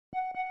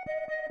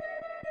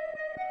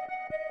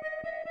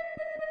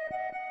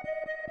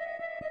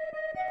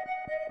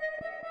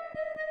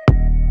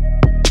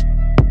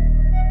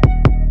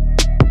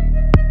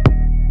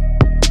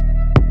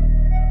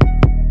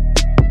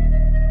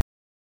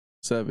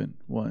7,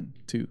 1,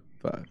 2,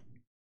 5.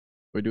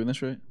 We're doing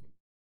this right?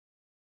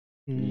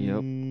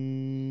 Yep.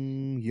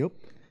 Yep.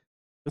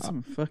 Put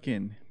some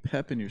fucking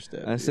pep in your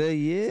step. I dude. said,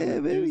 yeah,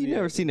 Some baby. You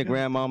never seen the enthusiasm.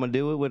 grandmama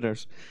do it with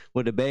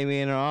the baby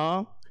in her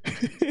arm?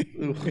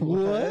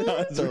 What?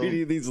 I was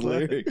reading these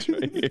lyrics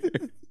right here.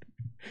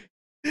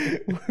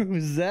 Where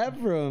was that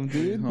from,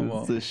 dude? Come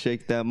on. It's a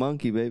Shake That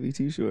Monkey, baby,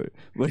 Too Short.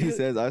 But he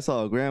says, I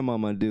saw a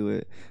grandmama do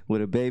it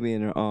with a baby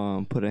in her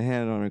arm, put a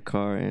hand on her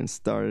car, and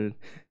started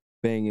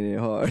banging it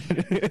hard.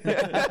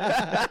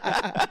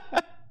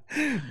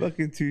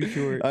 Fucking Too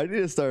Short. I need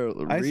to start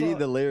reading saw-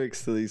 the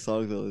lyrics to these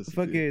songs. On this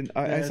Fucking,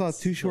 I saw That's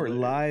Too Short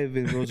hilarious. live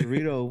in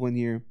Rosarito one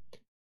year,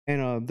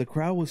 and the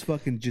crowd was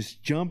fucking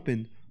just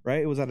jumping.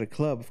 Right, it was at a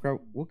club. I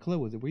forgot what club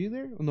was it. Were you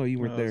there? Oh, no, you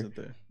weren't I there. wasn't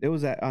there. It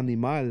was at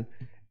Animal,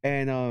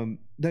 and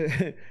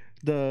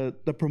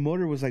the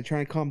promoter was like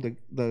trying to calm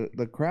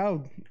the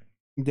crowd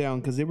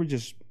down because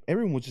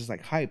everyone was just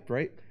like hyped,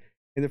 right?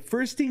 And the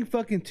first thing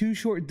fucking Too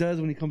Short does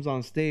when he comes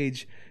on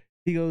stage,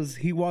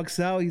 he walks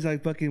out, he's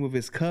like fucking with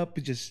his cup,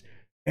 it just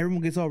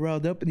everyone gets all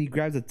riled up, and he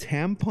grabs a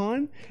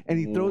tampon and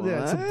he throws it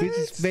at some What?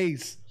 bitch's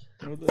face.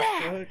 What the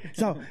Bah!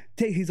 fuck?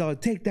 He's all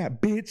take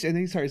that bitch, and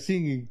then he starts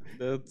singing.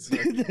 That's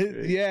fucking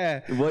crazy.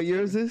 Yeah, What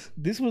year is this?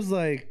 this was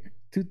like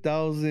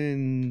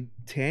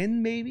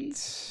 2010, maybe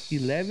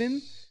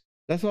 11.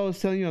 That's what I was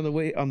telling you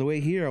on the way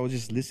here. I was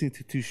just listening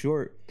to Too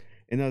Short,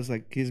 and I was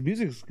like, his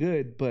music's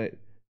good, but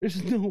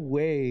there's no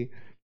way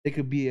it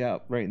could be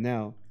out right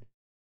now.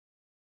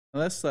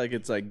 Unless like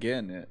it's like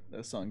Getting It.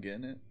 That song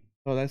Getting It.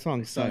 Oh, that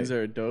song's Songs tight. that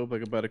are dope,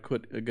 like about a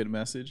good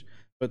message.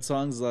 But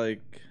songs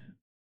like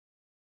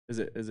is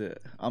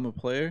it I'm a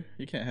Player?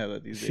 You can't have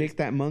that these days. Shake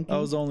That Monkey. I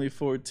was only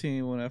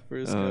 14 when I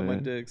first Oh, got my yeah.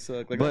 dick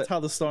sucked. Like But- that's how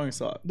the song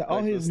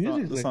All his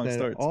music's the like song that.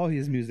 starts. All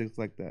his music's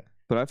like that.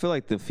 But I feel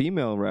like the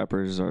female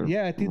rappers are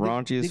Yeah, I think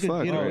raunchy they as could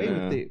fuck get away right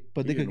now. with it,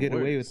 but they Even could get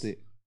away worse. with it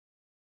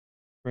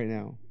right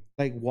now.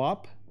 Like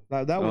WAP.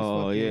 That was.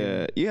 Oh fucking,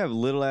 yeah, you have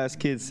little ass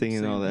kids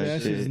singing all that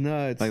That's just shit,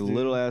 nuts. like dude.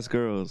 little ass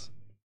girls.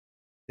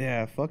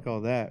 Yeah, fuck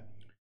all that.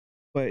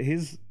 But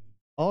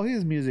all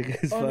his music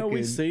is Oh fucking. no,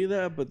 we say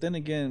that, but then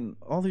again,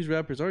 all these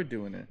rappers are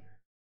doing it.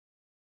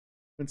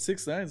 When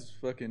 6ix9ine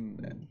fucking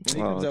when he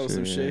comes Oh, out with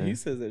some true, shit, yeah. he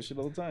says that shit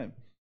all the time.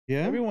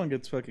 yeah. Everyone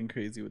gets fucking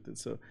crazy with it.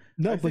 So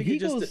No, I but think he it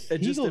just, goes. it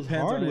He just goes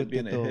depends hard on it with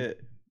being it a though.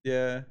 hit.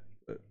 Yeah,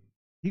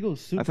 He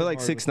goes super. I feel like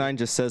hard with 6ix9ine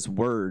just says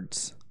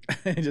words.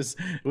 just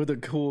with a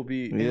cool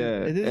beat.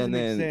 Yeah, It doesn't and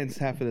make then sense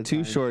half of the Too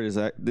time. Short is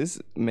that. This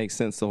makes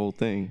sense the whole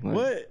thing. Like,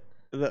 What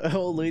the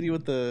old lady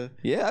with the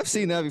Yeah, I've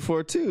seen that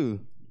before too.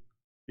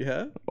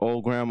 yeah?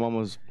 Old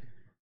grandmama's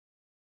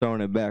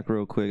throwing it back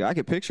real quick. I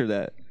could picture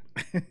that.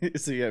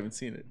 So you haven't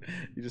seen it.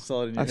 You just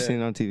saw it in your I've head. seen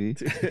it on TV.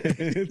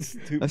 It's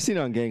stupid. I've seen it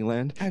on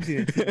Gangland. I've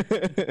seen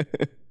it.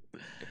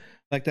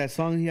 Like that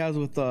song he has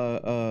with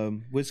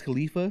Wiz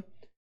Khalifa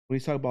when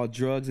he's talking about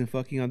drugs and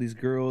fucking on these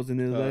girls, and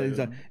he's Oh, like,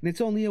 yeah. and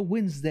it's only a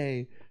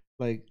Wednesday.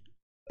 Like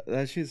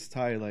that shit's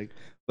tight. Like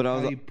But I how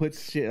was he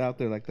puts shit out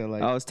there like that.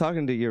 Like I was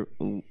talking to your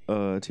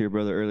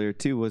brother earlier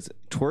too. Was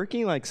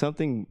twerking like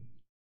something?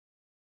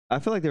 I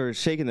feel like they were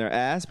shaking their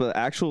ass, but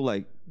actual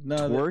like No,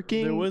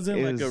 twerking. there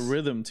wasn't like a is-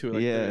 rhythm to it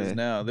like there is yeah.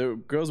 now.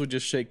 Girls would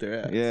just shake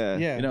their ass. Yeah,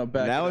 yeah, You know,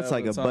 back Now it it's up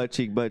like a with song. butt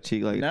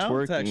cheek, like now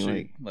twerking, it's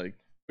actually like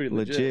pretty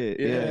legit, legit.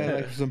 yeah. yeah,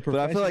 like some But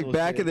I feel like professional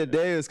back shit. in the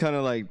day, it was kind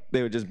of like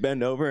they would just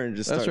bend over and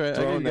just That's start right. I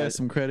give throwing you guys that.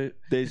 some credit.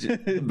 They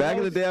just, back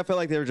in the day, I felt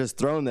like they were just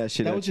throwing that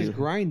shit that at was you. just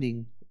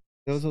grinding.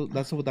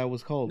 That's what that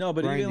was called. No,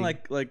 but grinding. even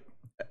like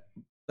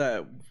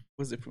that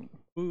was it from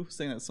who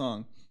sang that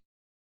song?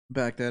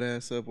 Back that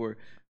ass up, or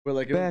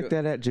like it would Back go-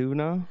 that at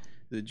Juvenile.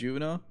 the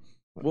Juvenile.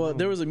 Well,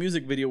 there was a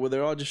music video where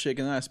they're all just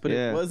shaking their ass, but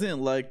Yeah. it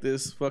wasn't like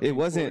this fucking. It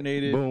wasn't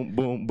coordinated. boom,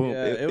 boom, boom.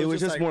 Yeah, it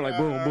was just more like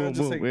boom, boom,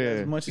 just boom. like as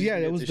Yeah, much as yeah, you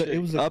it get was to the, shake. it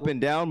was the, up and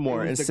down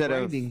more it was the instead of.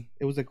 grinding.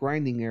 It was a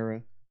grinding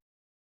era.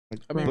 Like,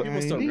 I mean, people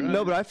still grinding. grind.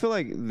 No, but I feel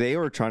like they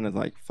were trying to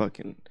like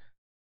fucking.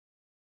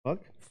 Fuck.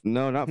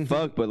 No, not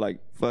fuck, but like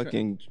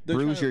fucking they're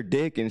bruise trying your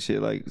dick and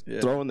shit, like Yeah.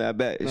 throwing that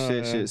back, yeah.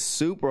 shit,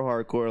 super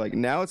hardcore. Like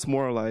now it's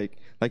more like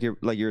you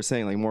were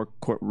saying, like more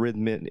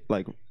rhythmic,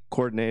 like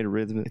coordinated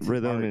rhythm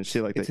an art. and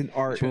shit like It's that. an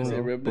art. Trying to say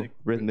Boom, rhythmic.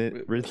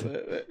 rhythmic, rhythmic,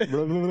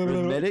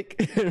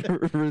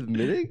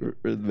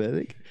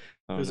 rhythmic.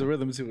 There's a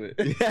rhythm to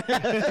it.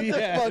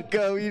 Yeah, fuck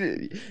up.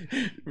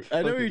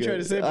 I know what you're trying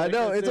to say. But I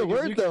know can't it's say a it 'cause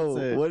word you can't though.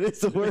 say it. What is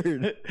the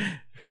word?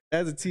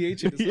 Has a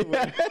th in it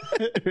somewhere.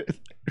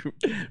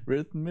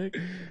 Rhythmic.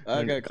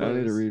 I got close. I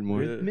need to read more.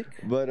 Rhythmic.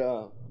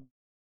 But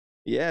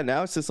yeah,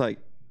 now it's just like,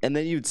 and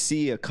then you'd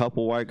see a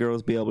couple white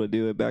girls be able to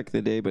do it back in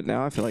the day, but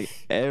now I feel like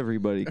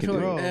everybody I can feel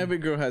do like it. every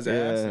girl has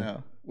ass Yeah.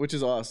 now, which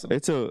is awesome.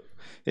 It's a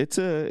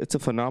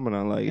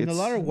phenomenon. Like And it's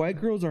a lot of white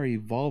girls are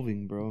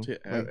evolving, bro. Yeah,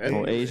 Like,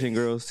 every- Asian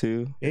girls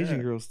too. Asian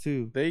Yeah. girls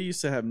too. They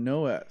used to have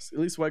no ass. At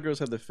least white girls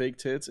have the fake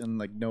tits and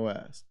like no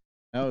ass.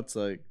 Now it's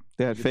like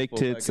They had Get the fake full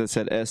tits that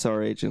said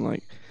SRH and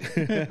like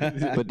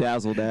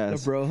bedazzled The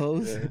ass. bro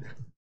hoes. Yeah.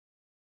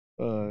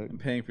 Uh, I'm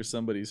paying for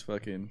somebody's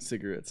fucking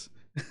cigarettes.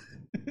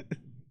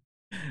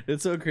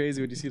 It's so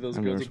crazy when you see those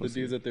I've girls never with the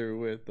smoked dudes that they were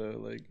with,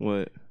 though.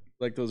 What?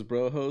 like those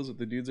bro hoes with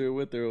the dudes they're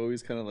with, they're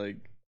always kind of like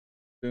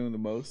doing the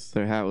most.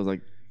 Their hat was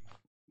like,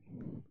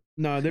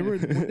 No, they were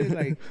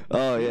like,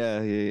 oh yeah.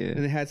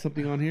 and they had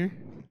something on here.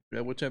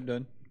 Yeah, which I've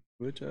done.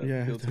 Which I've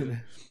Yeah, built to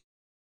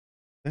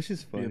that's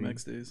just funny.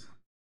 BMX days.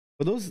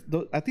 But those,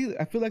 I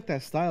feel like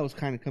that style is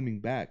kind of coming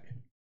back.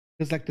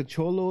 It's like the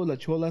La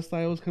Chola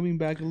style is coming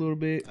back a little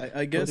bit.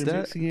 I guess they're that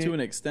mixing it. to an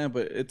extent,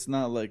 but it's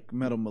not like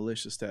Metal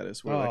Militia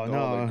status where Oh, like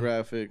all the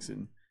graphics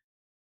and.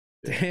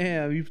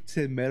 Damn, you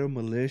said Metal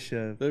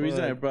Militia. The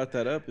reason I Fuck. brought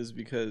that up is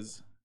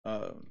because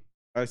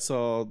I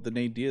saw the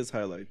Nate Diaz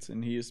highlights,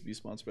 and he used to be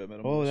sponsored by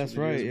Metal Oh, Militia. that's He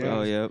was right, a yeah. bro.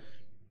 Oh yep.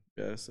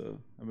 Yeah, so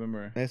I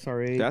remember.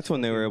 SRH. That's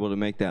when they were able to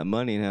make that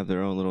money and have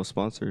their own little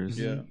sponsors.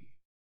 Yeah,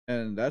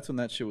 and that's when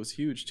that shit was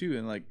huge too.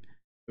 And like,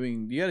 I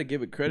mean, you got to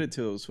give it credit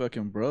to those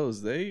fucking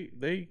bros. They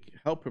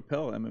helped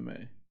propel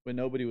MMA when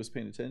nobody was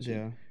paying attention.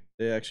 Yeah.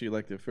 They actually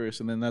liked it first,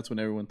 and then that's when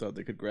everyone thought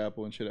they could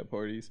grapple and shit at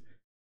parties.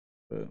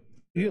 But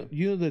You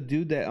know the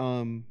dude that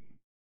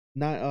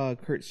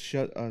not Kurt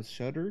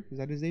Shutter, is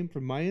that his name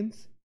from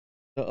Mayans?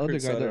 The other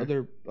Kurt guy, Sutter.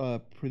 the other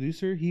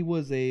producer, he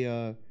was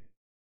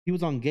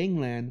on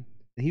Gangland,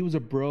 and he was a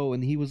bro,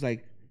 and he was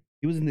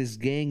in this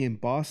gang in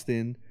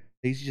Boston.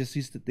 They just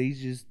used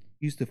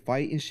to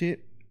fight and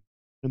shit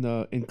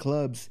in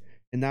clubs,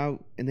 and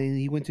then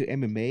he went to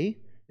MMA,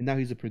 and now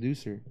he's a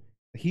producer.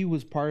 He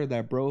was part of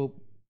that bro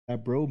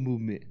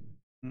movement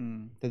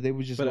that they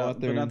would just go out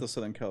there. but not and- the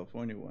Southern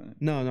California one.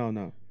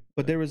 No.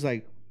 But there was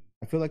like,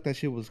 I feel like that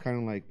shit was kind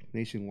of like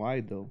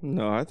nationwide though.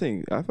 No, I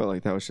felt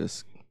like that was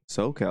just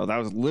SoCal. That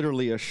was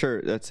literally a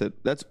shirt. That's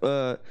it. That's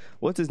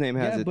what's his name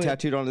has Yeah, it but-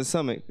 tattooed on his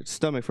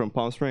stomach from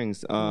Palm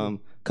Springs.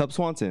 Cub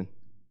Swanson.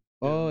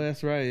 Oh,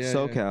 that's right. Yeah.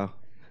 SoCal.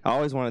 I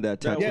always wanted that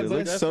That tattoo. Yeah, it but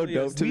looks so definitely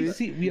dope is-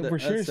 to me. We for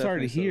sure That's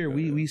started definitely here.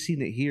 SoCal, yeah. We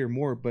seen it here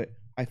more, but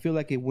I feel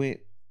like it went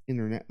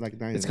internet like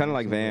It's kind of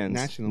like Vans.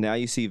 national. Now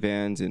you see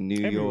Vans in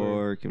New Everywhere.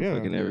 York and Yeah.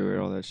 fucking everywhere,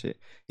 all that shit.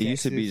 It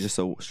used to be Texas. just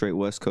a straight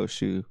West Coast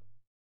shoe.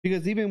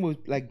 Because even with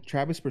like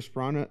Travis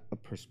Pastrana,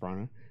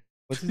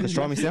 what's his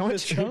Pastrami name?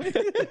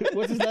 sandwich?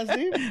 What's his last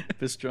name?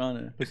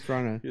 Pastrana.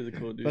 Pastrana. He was a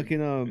cool dude.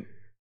 Fucking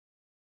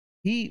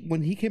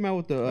when he came out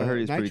with the I heard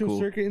he's pretty Nitro cool.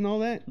 Circuit and all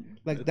that,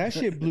 like that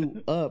shit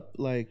blew up.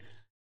 Like,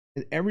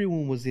 and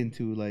everyone was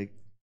into like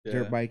Yeah.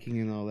 dirt biking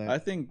and all that. I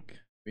think,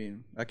 I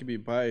mean, I could be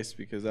biased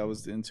because I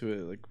was into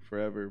it like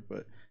forever,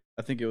 but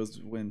I think it was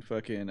when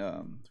fucking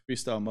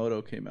Freestyle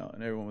Moto came out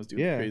and everyone was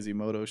doing Yeah. crazy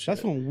moto shit.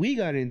 That's when we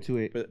got into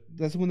it. But-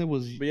 That's when it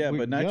was. But yeah, we're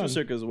but Nitro young.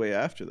 Circuit was way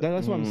after that.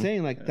 That's what I'm Mhm.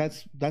 saying. Like Yeah.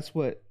 that's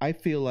what I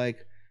feel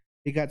like.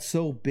 It got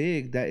so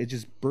big that it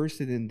just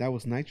bursted, and that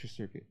was Nitro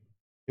Circuit.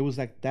 It was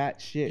like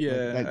that shit.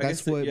 Yeah, like I that's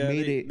guess what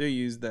made they, it. They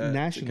used that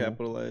national. to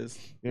capitalize.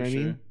 You know what I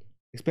mean?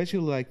 Especially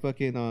like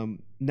fucking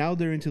now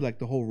they're into like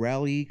the whole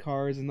rally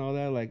cars and all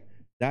that. Like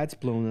that's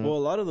blown up. Well, a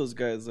lot of those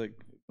guys, like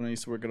when I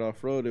used to work at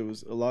off road, it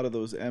was a lot of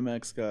those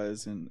MX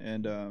guys and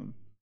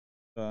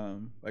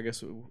I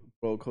guess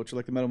road culture,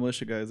 like the Metal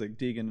Militia guys, like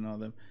Deegan and all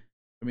them.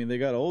 I mean, they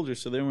got older,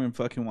 so they weren't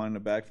fucking wanting to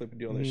backflip and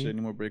do all that Mhm. shit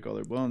anymore, break all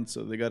their bones.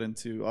 So they got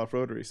into off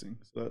road racing.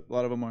 So a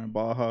lot of them are in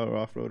Baja or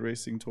off road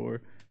racing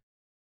tour.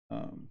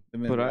 And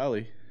then But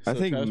rally. I So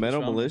think Travis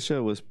Metal Pastrana-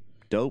 Militia was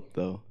dope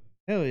though.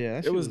 Hell yeah, that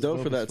It shit was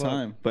dope for as that fuck.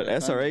 time. But That time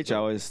was SRH, I dope.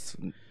 always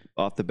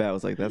off the bat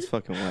was like, that's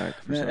fucking whack.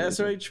 for Man, some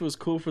reason. SRH was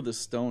cool for the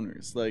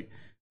stoners, like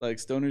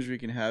stoners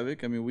wreaking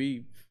havoc. I mean,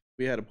 we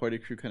had a party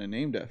crew kind of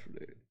named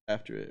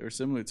after it or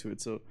similar to it.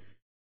 So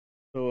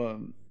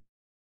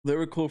they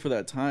were cool for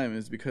that time,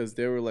 is because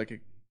they were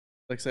like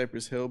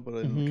Cypress Hill,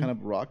 but Mhm. kind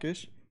of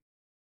rockish.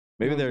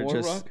 Maybe More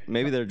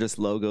they're just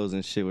rock? logos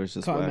and shit was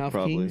just whack. Cottonmouth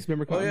Probably Kings.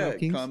 Remember Oh yeah, Cottonmouth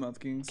Kings? Cottonmouth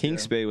Kings. King yeah.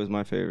 Spade was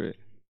my favorite.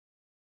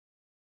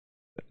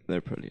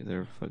 They're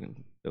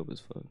fucking dope as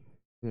fuck.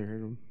 Never heard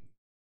of them.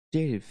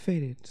 Jaded,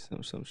 faded,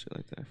 some shit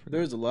like that. I forgot.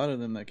 There was a lot of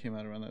them that came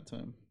out around that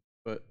time,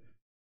 but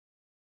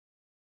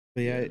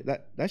But yeah, Yeah.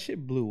 that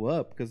shit blew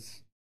up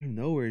because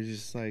nowhere. It's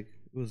just like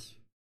it was.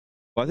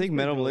 Well, I think pretty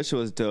Metal dope. Militia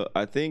was dope.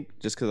 I think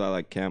just because I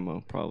like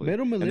camo, probably.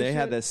 Metal And they Militia-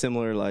 had that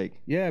similar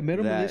like. Yeah,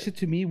 Metal That- Militia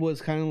to me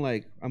was kind of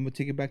like, I'm gonna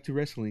take it back to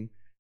wrestling,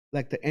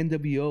 like the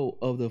NWO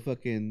of the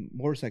fucking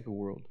motorcycle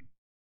world.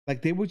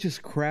 Like they would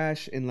just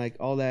crash and like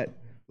all that,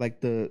 like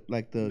the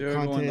they were going the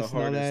contests and all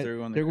hardest. that. They were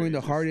going They're going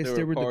the craziest. hardest.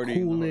 They were the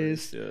partying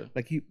hardest, coolest. Yeah.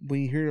 Like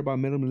when you hear about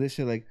Metal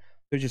Militia, like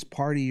they're just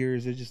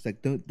partiers. They're just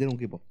like they don't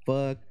give a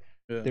fuck.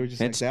 Yeah. They were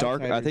just And like it's the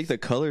dark. I outsiders. think the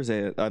colors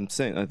I'm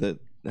saying how they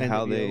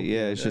NWO,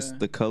 yeah, it's yeah. just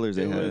the colors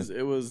they had.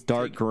 It was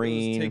Dark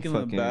green, taking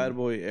the fucking- bad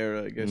boy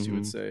era, I guess you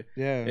would Mhm. say,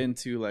 yeah,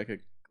 into like a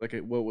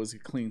what was a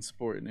clean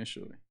sport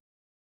initially,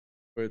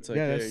 where it's like,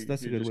 yeah. hey,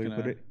 That's a you're good just way to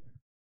gonna- put it.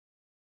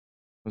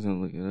 I was gonna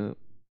look it up.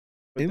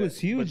 but It they- was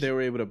huge. but they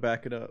were able to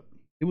back it up.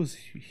 It was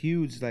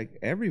huge, like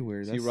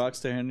everywhere. See,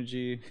 Rockstar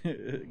Energy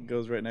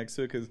goes right next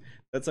to it because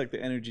that's like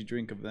the energy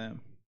drink of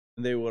them.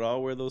 And they would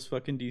all wear those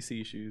fucking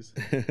DC shoes.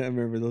 I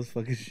remember those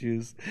fucking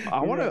shoes. I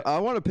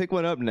want to pick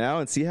one up now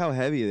and see how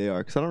heavy they are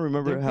because I don't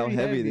remember They're how pretty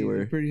heavy they They're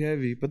were. pretty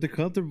heavy, but they're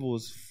comfortable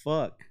as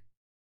fuck.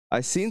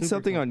 I seen super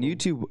something on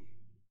comfortable. YouTube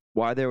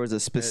why there was a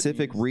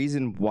specific knees.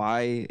 reason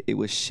why it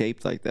was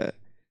shaped like that.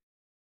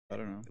 I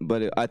don't know.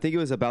 But I think it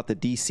was about the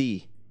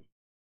DC.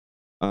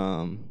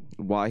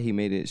 Why he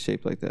made it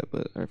shaped like that,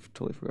 but I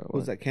totally forgot.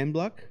 Was that Ken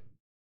Block?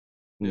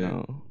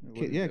 No.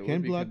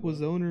 Ken Block was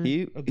the owner.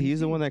 He's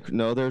the one that.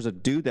 No, there's a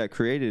dude that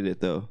created it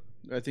though.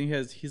 I think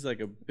he's like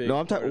a big. No,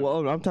 I'm talking.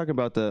 Well, I'm talking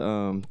about the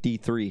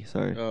D3.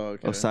 Sorry. Oh,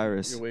 okay.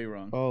 Osiris. You're way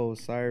wrong. Oh,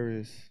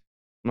 Cyrus.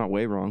 I'm not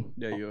way wrong.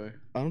 Yeah, you are.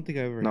 I don't think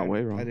I ever. Not had,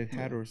 way wrong. I didn't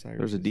had Osiris.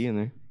 There's a D in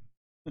there.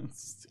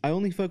 I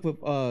only fuck with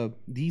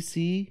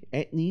DC,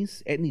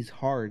 Etnies. Etnies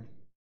hard.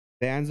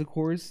 Bands, of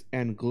course,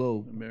 and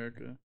Globe.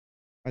 America.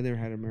 I never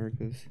had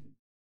Americas.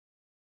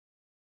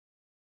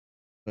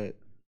 But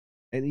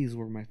Etnies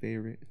were my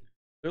favorite.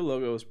 Their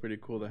logo was pretty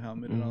cool, the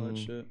helmet and all that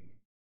Mhm. shit.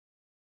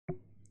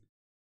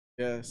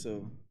 Yeah,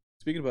 so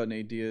speaking about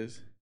Nate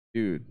Diaz,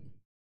 Dude.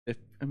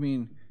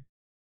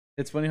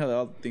 it's funny how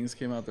all the things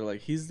came out. They're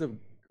like, he's the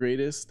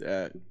greatest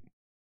at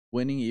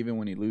winning even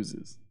when he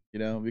loses,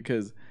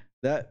 because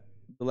the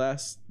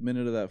last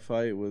minute of that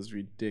fight was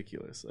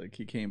ridiculous. Like,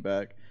 he came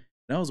back,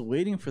 and I was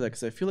waiting for that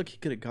because I feel like he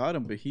could have got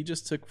him, but he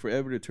just took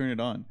forever to turn it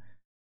on.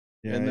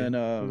 Yeah, And then,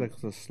 it was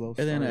like a slow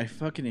And then I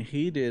start. fucking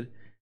hated.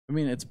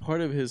 It's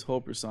part of his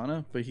whole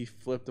persona, but he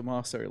flipped him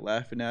off, started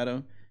laughing at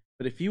him.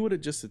 But if he would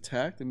have just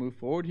attacked and moved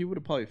forward, he would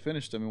have probably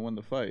finished him and won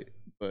the fight.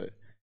 But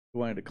he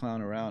wanted to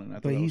clown around, and I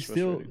thought But that he was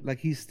frustrating.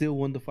 he still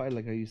won the fight,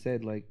 like how you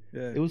said. Like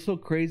Yeah. it was so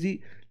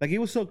crazy. Like it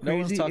was so No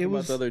one's crazy. talking It about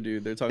was the other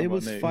dude. They're talking it about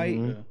was Nate. fight.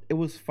 Mhm. Yeah. It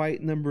was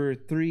fight number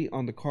 3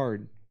 on the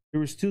card.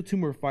 There was still 2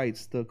 more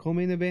fights: the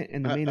co-main event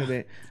and the main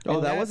event. Oh,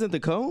 And that wasn't the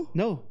co?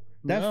 no.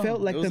 That No, felt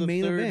like it was the a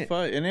main third event.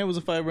 fight, and it was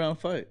a 5-round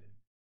fight.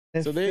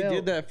 That So they felt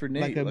did that for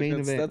Nate. like a main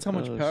that's, event. that's how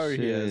much Oh, power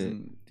he has. shit.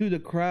 And Dude, the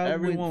crowd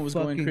everyone went was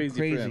going fucking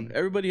crazy, for him.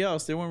 Everybody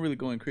else, they weren't really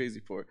going crazy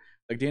for it.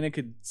 Like, Dana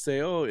could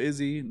say, "Oh,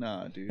 Izzy,"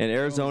 nah, dude. And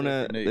Everyone was there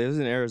Arizona, for Nate. it was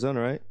in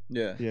Arizona, right?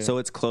 Yeah. Yeah. So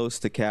it's close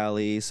to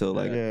Cali. So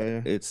like,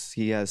 yeah.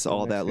 he has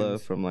all that love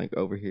Mexicans. from like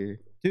over here.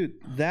 Dude,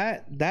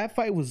 that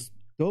fight was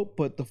dope,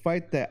 but the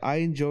fight that I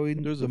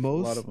enjoyed There's the a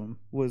most lot of them.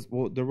 was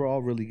they were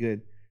all really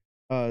good.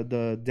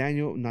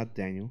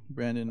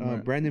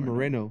 Brandon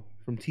Moreno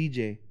from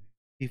TJ.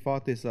 He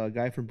fought this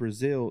guy from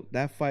Brazil.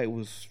 That fight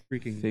was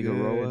freaking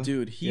Figueroa? good.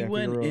 Dude, he Yeah,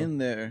 went Figueroa. in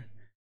there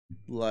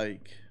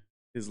like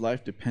his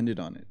life depended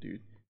on it,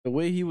 dude. The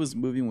way he was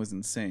moving was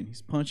insane.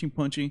 He's punching.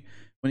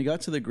 When he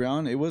got to the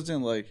ground, it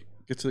wasn't like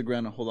get to the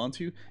ground and hold on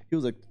to you. He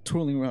was like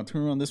twirling around,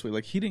 turn around this way.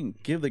 Like, he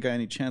didn't give the guy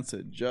any chance to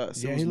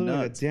adjust. Yeah, it was he looked like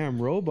a nuts.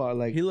 damn robot.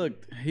 Like He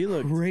looked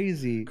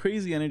crazy.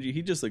 crazy energy.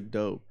 He just looked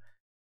dope.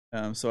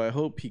 So I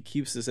hope he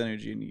keeps this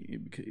energy and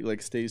he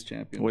like stays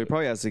champion. Well, he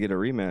probably has to get a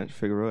rematch.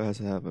 Figueroa has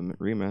to have a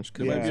rematch.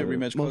 There might be a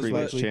rematch most close,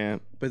 likely.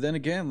 champ. But then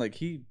again, like,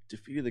 he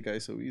defeated the guy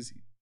so easy.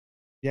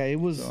 Yeah, it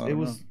was So, I don't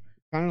know.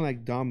 kind of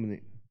like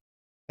dominant.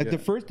 Like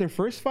Yeah. their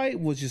first fight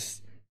was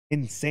just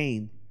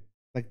insane.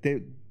 Like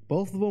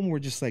both of them were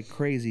just like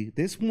crazy.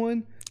 This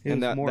one, it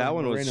And was that more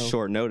one was Moreno.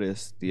 short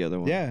notice. The other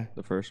one, Yeah.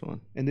 the first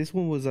one. And this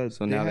one was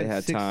So now they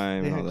had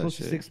time They and had all that close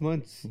to shit. 6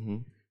 months. hmm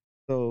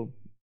So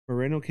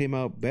Moreno came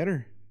out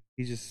better.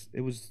 It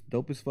was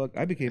dope as fuck.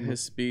 I became His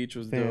speech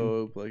was fan.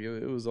 dope. Like,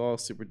 it was all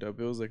super dope.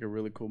 It was like a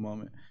really cool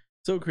moment.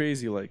 So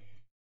crazy. Like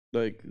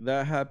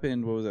that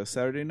happened. What was that?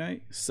 Saturday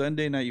night,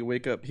 Sunday night. You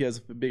wake up. He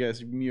has a big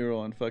ass mural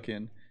on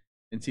fucking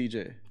in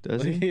TJ.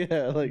 Does Like, he?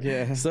 Yeah. Like,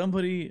 Yeah.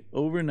 somebody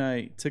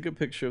overnight took a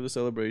picture of the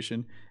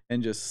celebration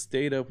and just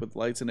stayed up with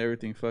lights and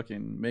everything,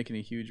 fucking making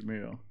a huge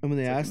mural. And when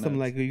they It's, like, asked him nuts.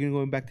 like, "Are you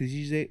gonna go back to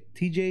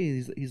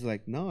TJ?" And he's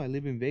like, "No, I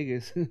live in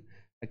Vegas.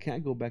 I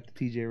can't go back to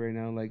TJ right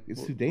now. Like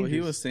it's too dangerous." Well,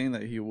 he was saying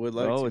that he would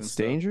like. to Oh, and it's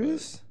stuff, but-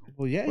 dangerous.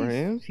 Well, yeah, for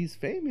him? he's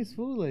famous,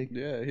 fool. Like,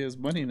 Yeah, he has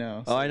money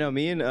now. Oh, I know.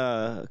 Me and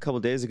a couple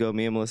days ago,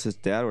 me and Melissa's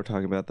dad were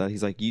talking about that.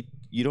 He's like,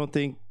 "You don't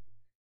think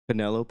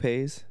Canelo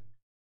pays?"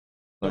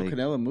 No, Like,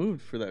 Canelo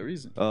moved for that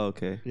reason. oh,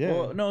 okay. yeah,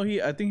 Well, no,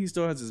 I think he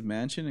still has his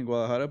mansion in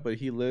Guadalajara, but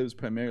he lives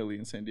primarily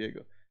in San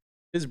Diego.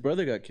 His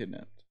brother got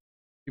kidnapped.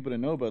 People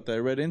didn't know about that. I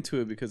read into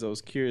it because I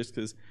was curious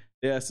because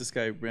they asked this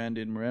guy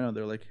Brandon Moreno.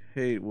 They're like,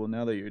 "Hey, well,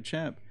 now that you're a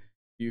champ,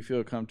 do you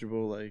feel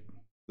comfortable like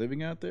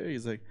living out there?"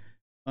 He's like,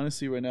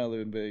 "Honestly, right now I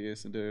live in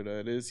Vegas and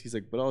it is." He's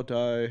like, "But I'll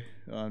die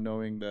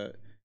knowing that,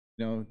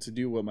 to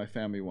do what my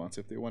family wants.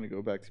 If they want to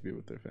go back to be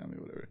with their family,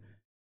 whatever."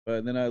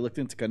 But then I looked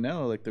into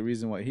Canelo, like the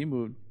reason why he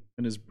moved,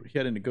 and he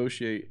had to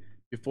negotiate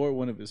before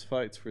one of his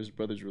fights for his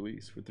brother's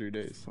release for 3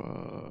 days.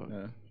 Fuck.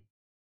 Yeah.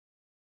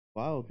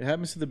 wow. It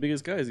happens to the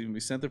biggest guys, even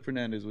Vicente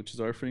Fernandez, which is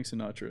our Frank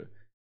Sinatra.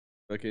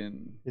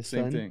 Fucking His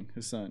same son? thing.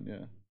 His son,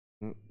 yeah.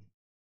 Yep.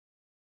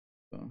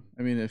 So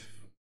I mean,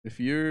 if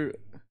you're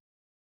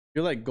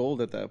like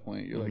gold at that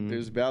point, you're like Mhm.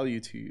 there's value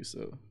to you.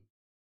 So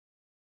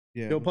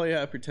Yeah, you'll probably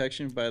have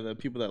protection by the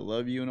people that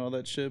love you and all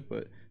that shit.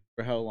 But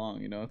for how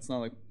long? It's not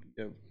like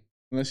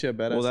unless you have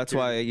badass. Well, that's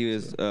why security, he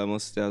was. so.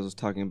 Melissa's dad was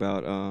talking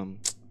about Paying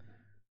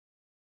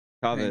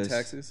Chavez,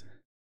 taxes.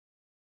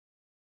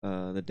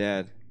 the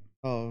dad.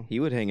 oh, He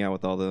would hang out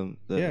with all the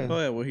Yeah. Oh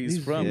yeah, well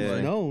he's from yeah.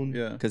 like known.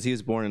 yeah, because he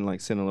was born in like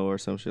Sinaloa or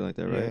some shit like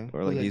that, right? Yeah.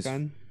 Or like he's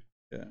Culiacan.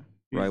 yeah.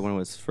 right He's- when it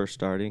was first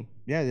starting.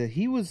 Yeah,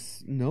 he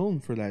was known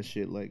for that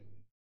shit. Like,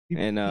 he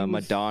And was-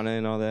 Madonna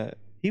and all that.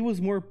 He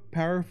was more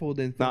powerful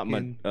than Not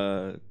fucking.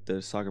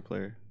 the soccer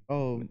player.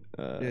 Oh,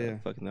 yeah.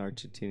 Fucking the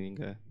Argentinian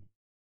guy.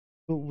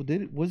 but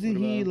wasn't What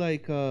he about-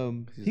 like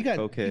He's he a got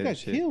cokehead and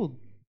shit. killed,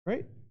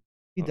 right?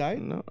 He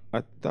died. No,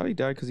 I thought he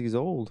died because he's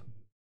old.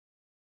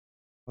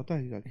 I thought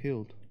he got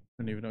killed.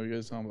 I don't even know what you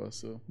guys are talking about.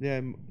 So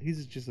Yeah,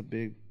 he's just a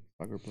big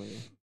soccer player.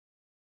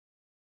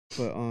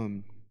 But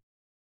what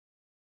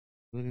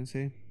was I gonna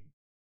say?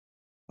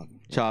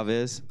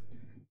 Chavez,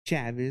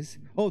 Chavez.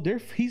 Oh,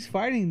 he's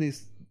fighting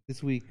this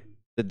week.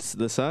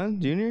 the son,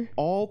 Junior.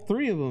 All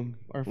three of them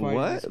are fighting.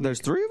 What? this week.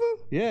 There's 3 of them.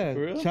 Yeah, For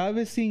real?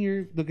 Chavez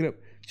Senior. Look it up.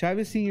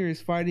 Chavez Senior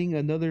is fighting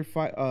another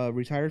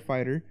retired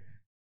fighter.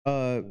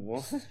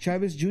 What?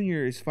 Chavez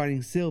Junior is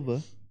fighting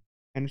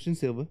Anderson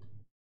Silva,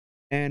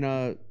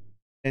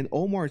 and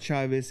Omar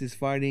Chavez is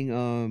fighting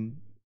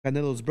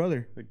Canelo's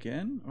brother.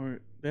 again,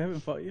 or they haven't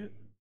fought yet?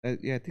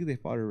 Yeah, I think they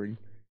fought already.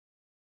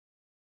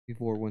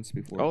 Once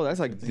before. Oh,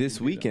 that's I like think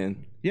this we beat him.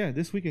 weekend yeah,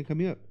 this weekend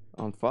coming up.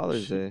 on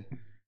Father's Day.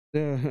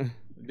 The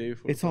The day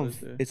before. it's on Father's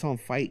Day. it's on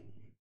Fight.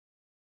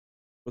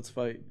 Let's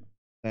fight.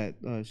 That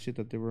shit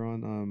that they were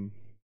on.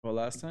 Well,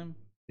 last time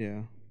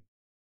Yeah.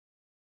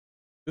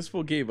 this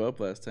fool gave up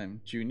last time.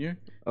 Junior.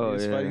 Oh He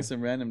was yeah. fighting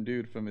some random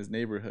dude from his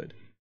neighborhood,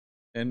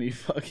 and he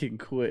fucking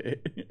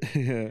quit.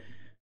 Yeah.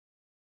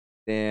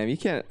 Damn, you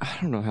can't. I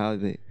don't know how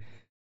the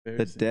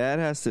Embarrassing. dad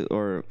has to,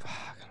 or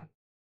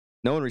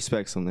no one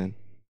respects him. Then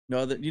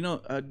No, that you know.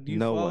 Do you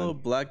No follow one.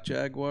 Black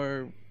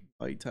Jaguar,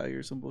 White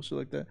Tiger, some bullshit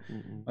like that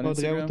on Oh,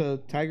 the guy Instagram? with the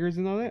tigers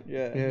and all that.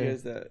 Yeah, he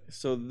has that.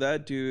 So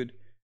that dude,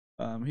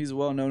 he's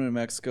well known in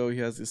Mexico. He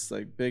has this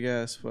like big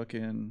ass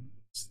fucking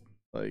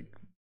like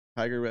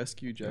tiger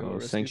rescue, jaguar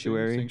rescue thing,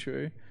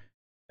 sanctuary,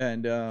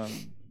 and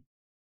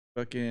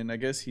fucking I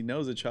guess he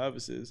knows the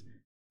Chavez's.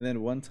 And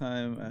then one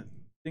time, I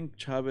think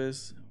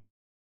Chavez, I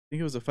think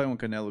it was a fight when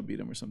Canelo beat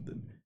him or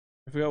something.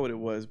 I forgot what it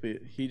was, but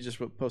he just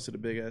posted a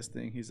big ass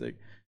thing. He's like,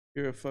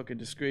 "You're a fucking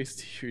disgrace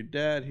to your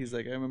dad." He's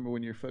like, "I remember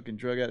when you're fucking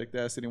drug addict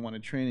ass didn't want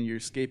to train and you're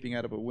escaping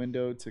out of a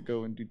window to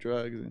go and do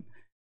drugs and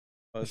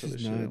all this This other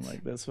is shit." I'm nuts.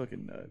 like, that's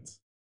fucking nuts.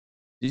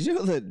 did you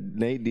know that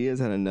Nate Diaz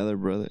had another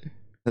brother?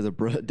 Has a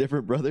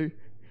different brother,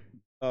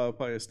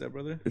 Probably a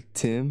stepbrother.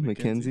 Tim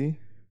Mackenzie.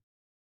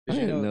 McKenzie. I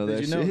didn't know did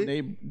that you know shit.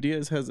 Nate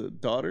Diaz has a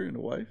daughter and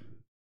a wife?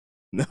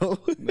 No.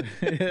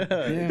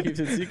 Yeah, he keeps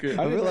it secret.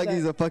 I didn't feel know like that.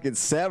 he's a fucking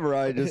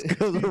samurai, just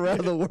goes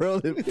around the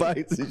world and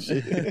fights and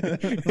shit.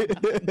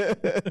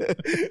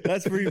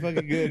 That's pretty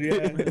fucking good.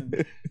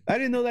 Yeah. I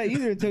didn't know that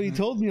either until he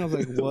told me. I was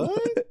like, what?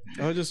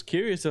 I was just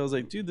curious. I was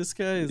like, dude, this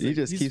guy is He like,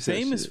 just he's keeps that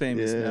famous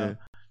shit. Yeah. now.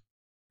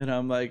 And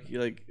I'm like,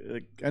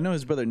 I know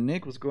his brother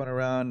Nick was going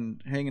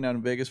around hanging out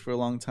in Vegas for a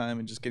long time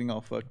and just getting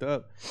all fucked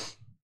up.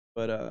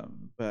 But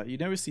you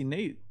never see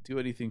Nate do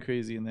anything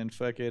crazy. And then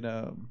fucking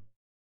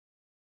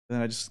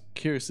then I just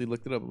curiously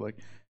looked it up. I'm like,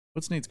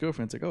 what's Nate's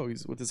girlfriend? It's like, oh,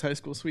 he's with his high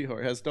school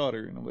sweetheart, has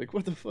daughter. And I'm like,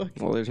 what the fuck?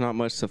 Well, there's not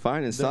much to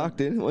find in The-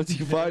 Stockton. Once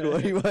you find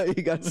one,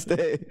 you got to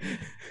stay.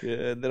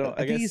 Yeah, they don't. I I,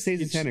 think guess he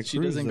stays in Santa she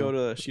Cruz, doesn't though.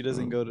 go to. She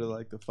doesn't go to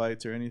like the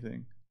fights or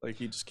anything. Like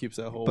he just keeps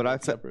that whole.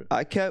 But separate.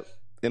 I kept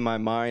in my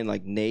mind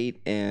like Nate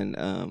and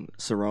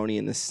Cerrone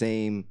in the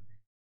same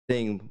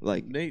thing.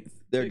 Like Nate,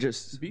 they're Nate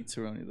just- beat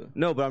Cerrone though.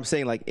 no, but I'm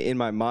saying like in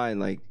my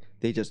mind like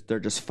they're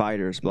just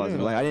fighters. Blah, blah, Yeah.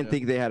 blah. Like I didn't Yeah.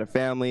 think they had a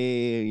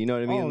family. You know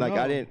what I mean? Oh, like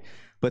no. I didn't.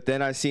 But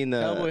then I seen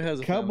the Cowboy has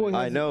a Cowboy. family.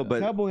 I know,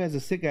 but- Cowboy has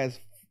a sick ass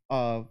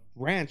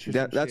ranch. Or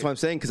that's some what I'm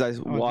saying because I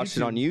watched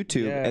it on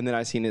YouTube Yeah. and then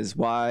I seen his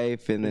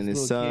wife and then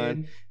his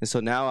son, and so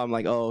now I'm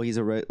like, oh, he's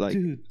a like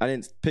Dude, I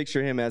didn't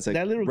picture him as a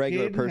that little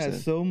regular kid person.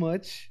 has so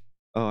much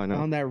Oh, I know.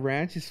 on that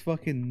ranch. Is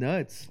fucking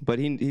nuts. But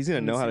he's gonna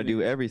know how to seen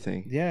do it.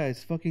 everything. Yeah,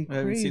 it's fucking I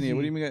haven't crazy. seen it.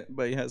 What do you mean?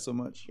 But he has so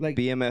much. Like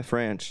BMF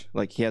Ranch,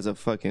 like he has a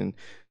fucking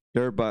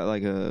dirt bike,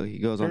 like he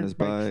goes on dirt his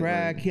bike bike,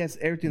 track. like, He has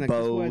everything. Like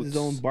this guy has his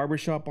own boats.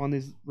 barbershop on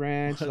his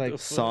ranch. What Like the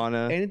fuck?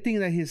 sauna. anything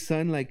that his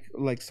son like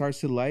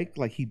starts to like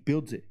he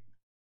builds it.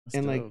 That's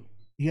and, like, dope.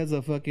 He has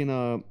a fucking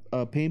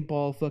a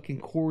paintball fucking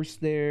course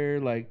there,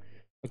 like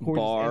a course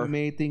Bar.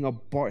 MMA thing, a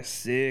bar,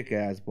 sick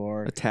ass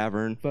bar, A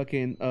tavern.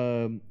 fucking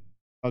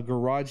a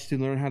garage to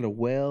learn how to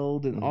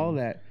weld and all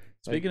that.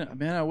 Speaking of,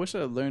 man, I wish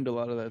I learned a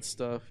lot of that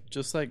stuff.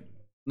 Just like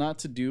not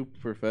to do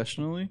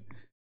professionally,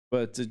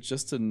 but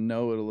to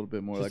know it a little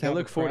bit more. Just Like I have a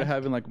look forward to craft.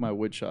 having like my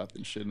wood shop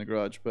and shit in the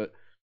garage. But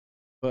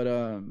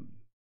I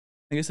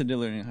guess I did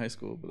learn in high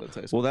school, but that's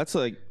high school. Well, that's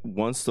like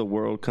once the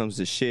world comes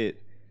to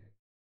shit,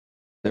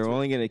 they're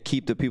only gonna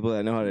keep the people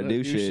that know how to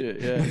do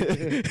shit.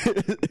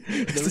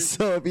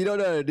 So if you don't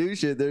know how to do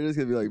shit, they're just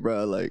gonna be like,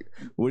 bro, like,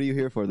 what are you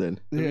here for then?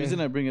 The Yeah. reason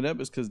I bring it up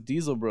is because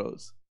Diesel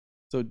Bros.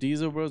 So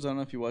Diesel Bros, I don't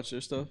know if you watch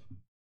their stuff.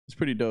 It's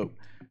pretty dope.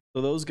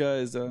 So those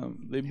guys, they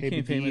became Heavy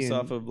D famous and-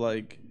 off of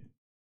like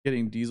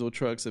getting diesel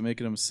trucks and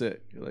making them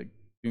sick, like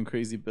doing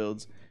crazy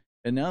builds.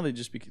 And now they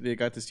just they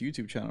got this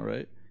YouTube channel,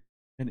 right?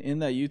 And in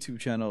that YouTube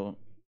channel,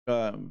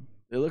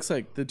 it looks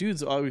like the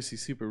dude's obviously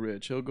super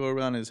rich. He'll go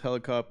around his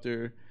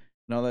helicopter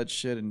and all that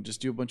shit and just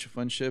do a bunch of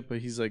fun shit. But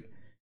he's like,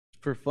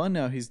 for fun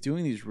now, he's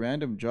doing these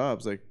random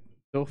jobs. Like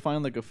he'll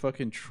find like a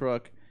fucking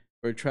truck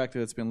or a tractor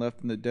that's been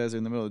left in the desert,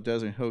 in the middle of the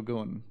desert, and he'll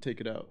go and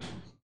take it out.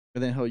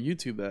 and then he'll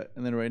YouTube that.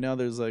 And then right now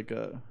there's like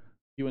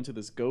he went to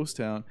this ghost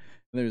town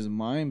and there's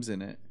mimes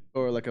in it,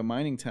 or like a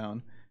mining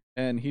town,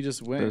 and he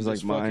just went. There's like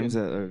just mimes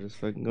that are just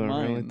fucking going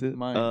around like this.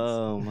 Mines.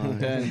 Oh my!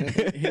 And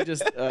he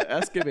just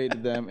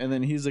excavated them, and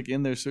then he's like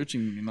in there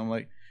searching, and I'm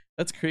like,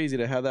 that's crazy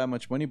to have that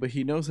much money, but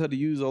he knows how to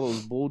use all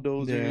those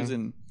bulldozers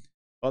and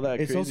all that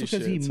It's crazy also shit.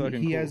 because It's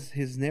fucking he cool. has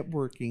his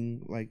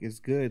networking like is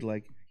good.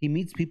 Like he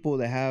meets people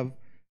that have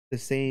the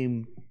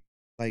same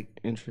like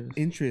Interest.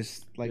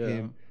 interest like Yeah.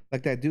 him.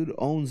 Like that dude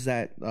owns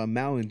that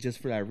mountain just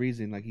for that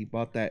reason. Like he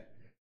bought that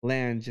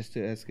land just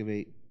to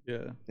excavate,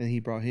 Yeah. and he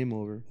brought him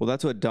over. Well,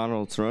 that's what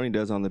Donald Cerrone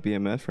does on the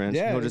BMF ranch.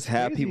 Yeah, He'll it's just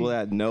have crazy. people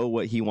that know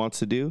what he wants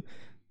to do,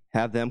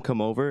 have them come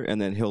over,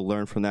 and then he'll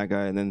learn from that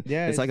guy. And then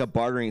Yeah, it's like a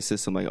bartering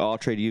system. Like, oh, I'll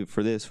trade you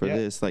for this, for Yeah.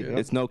 this. Like, Yeah.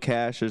 it's no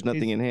cash. There's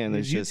nothing in hand.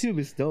 There's His just YouTube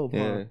is dope.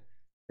 yeah. Huh?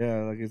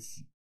 Yeah, like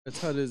it's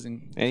That's how it is.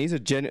 In, And he's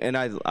a and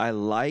I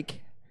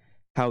like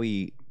how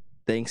he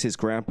thanks his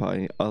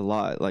grandpa a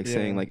lot. Like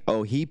saying Yeah. like,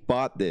 oh, he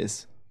bought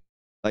this.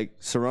 Like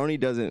Cerrone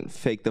doesn't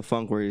fake the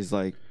funk where he's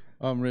like,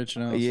 I'm rich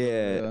now. so,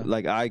 yeah,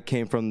 like I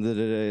came from the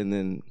and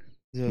then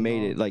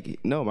made it. Like,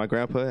 no, my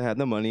grandpa had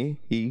the money.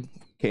 He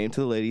came to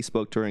the lady,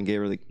 spoke to her, and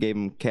gave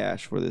him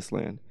cash for this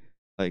land.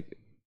 Like,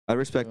 I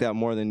respect that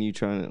more than you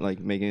trying to like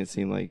making it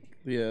seem like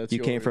yeah, it's you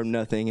came yours. from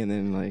nothing and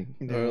then like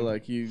or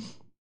like you,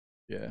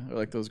 yeah, or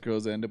like those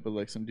girls that end up with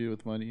like some dude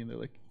with money, and they're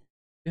like,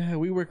 yeah,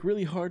 we work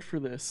really hard for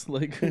this.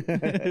 Like,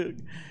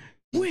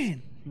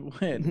 when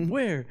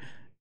where?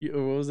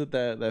 Or what was it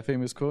that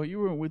famous quote? You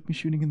weren't with me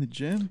shooting in the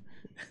gym.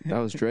 that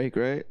was Drake,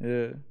 right?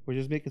 Yeah. or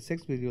just make a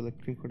sex video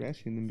like Kim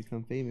Kardashian and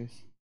become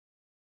famous.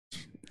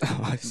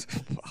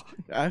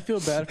 I feel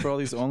bad for all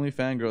these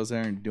OnlyFans girls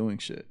that aren't doing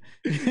shit.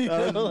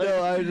 No,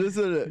 I just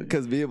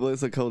because me and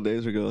Bliss a couple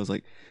days ago, I was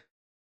like,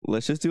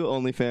 let's just do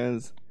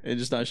OnlyFans. And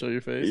just not show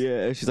your face.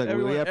 Yeah, and she's like, well,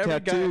 we have every guy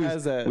tattoos.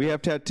 has that. We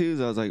have tattoos.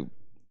 I was like,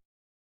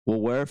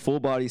 we'll wear full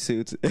body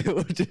suits.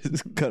 We'll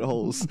just cut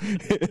holes.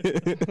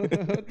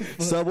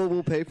 Someone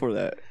will pay for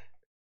that.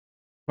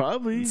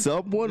 Probably.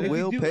 Someone If you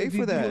will do- pay if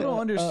you for do You that. don't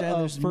understand. a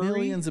There's furry-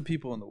 millions of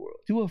people in the world.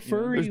 Do a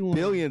furry There's one.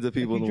 billions of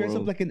people If in you the dress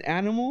world. up like an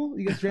animal,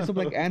 you guys dress up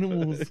like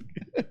animals.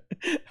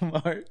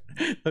 Mark,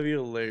 that'd be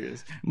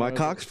hilarious. My No,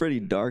 cock's pretty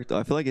dark though.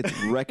 I feel like it's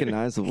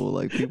recognizable.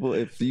 Like people,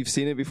 if you've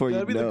seen it before, you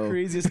That'd be know. the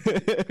craziest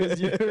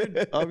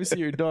because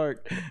you're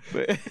dark,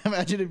 but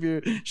imagine if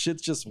your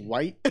shit's just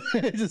white,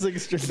 just like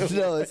straight up.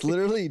 No, it's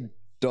literally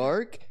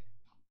dark,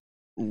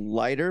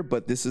 lighter,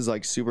 but this is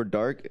like super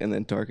dark and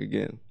then dark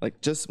again.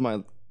 Like just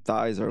my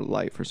thighs are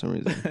light for some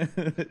reason.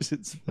 it's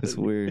It's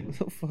weird. What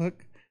the fuck?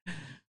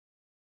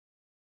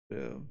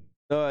 Yeah.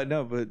 No, I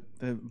know, but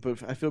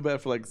I feel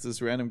bad for like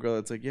this random girl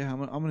that's like, yeah, I'm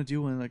gonna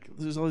do one. Like,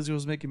 there's all these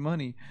girls making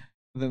money,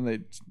 and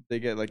then they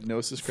get like no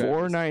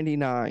subscribers.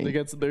 $4.99. They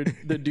get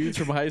the dudes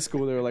from high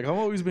school. They were like, I've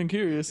always been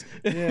curious.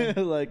 Yeah.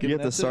 Like You and have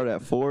to that's start it.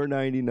 at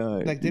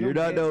 $4.99. Like they You're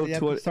don't not get, no they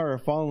have to start a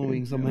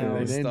following somehow They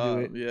and then stop.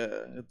 do it.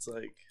 Yeah, it's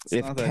like it's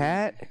if not that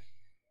Kat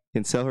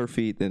can sell her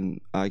feet,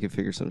 then I can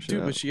figure some shit dude,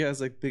 out. but she has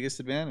like biggest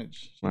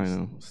advantage. I She's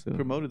know. Still.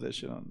 promoted that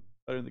shit on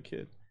Better Than the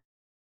Kid.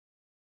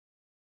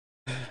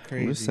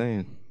 Crazy. I'm just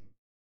saying.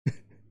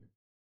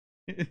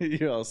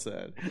 You're all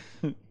sad.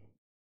 Let's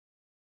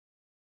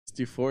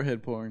do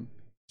forehead porn.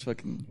 Just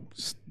fucking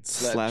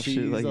Slap shit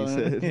cheese like you on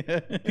it.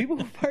 Yeah. People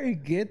probably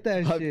get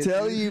that I'm shit.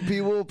 telling you,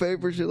 people will pay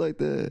for shit like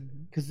that.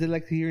 Because they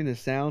like hearing the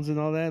sounds and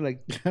all that.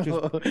 Like,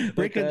 just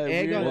break an that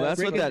egg weird on Well, Yeah, that's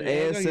break what that an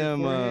egg on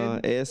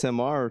your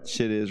ASMR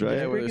shit is, right?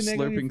 Yeah, where break they're an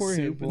egg on your slurping forehead,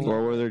 soup. And, fool.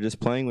 Or where they're just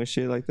playing with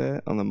shit like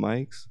that on the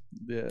mics.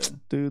 yeah.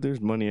 Dude,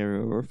 there's money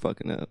everywhere. We're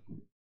fucking up.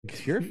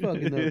 You're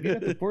fucking up. Get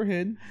up the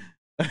forehead.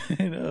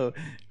 I know.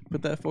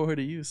 Put that forehead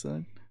to use,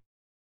 son.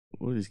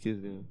 What are these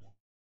kids doing?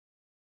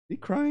 He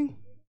crying?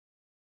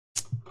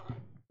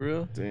 For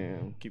real?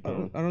 Damn. Keep I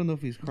going. don't know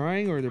if he's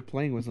crying or they're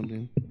playing with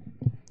something.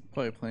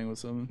 Probably playing with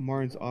something.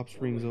 Martin's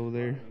offspring's over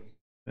there.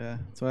 Yeah.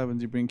 That's what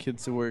happens. You bring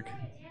kids to work.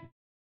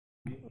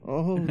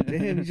 Oh,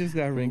 damn. He just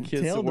got Bring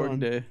kids to tailed work on.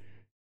 day.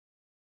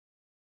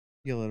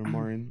 Yell at him,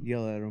 Martin.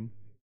 Yell at him.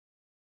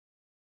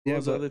 What Yeah,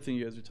 was the but, other thing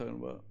you guys were talking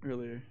about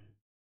earlier?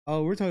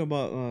 oh, we're talking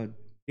about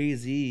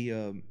Jay-Z.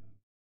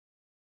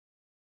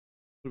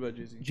 What about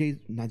Jay-Z?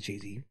 Not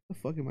Jay-Z. The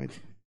fuck am I?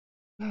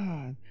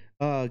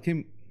 God.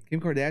 Kim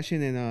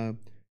Kardashian and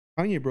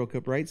Kanye broke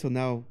up, right? So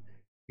now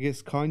I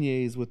guess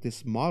Kanye is with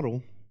this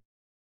model.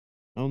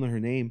 I don't know her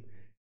name,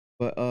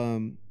 but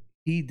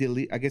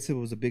he I guess it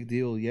was a big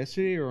deal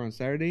yesterday or on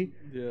Saturday.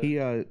 Yeah. He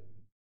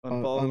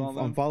Unfollowed all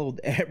them? unfollowed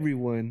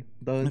everyone,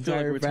 the I feel like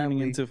entire we're turning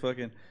family. into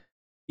fucking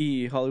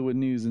Hollywood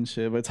news and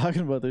shit by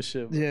talking about this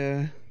shit.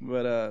 Yeah,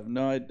 But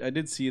no, I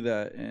did see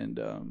that, and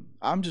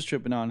I'm just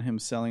tripping on him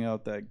selling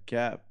out that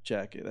Gap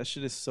jacket. That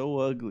shit is so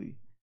ugly.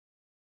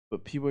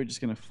 But people are just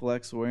gonna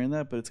flex wearing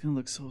that, but it's gonna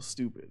look so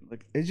stupid.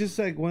 Like, it's just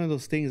like one of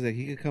those things that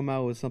he could come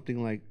out with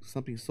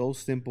something so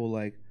simple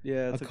like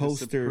yeah, it's A like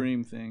coaster- a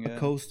Supreme thing. Yeah. a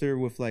coaster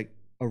with like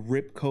a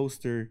rip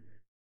coaster,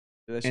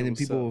 That shit and then will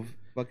people sell. will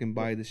fucking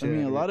buy the I shit. mean,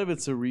 out a of lot it. of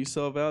it's a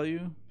resale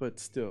value, but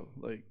still,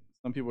 like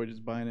some people are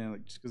just buying it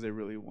like just because they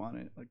really want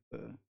it. Like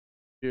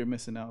you're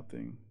missing out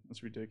thing.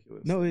 That's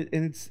ridiculous. No, and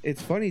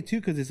it's funny too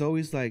because it's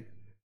always like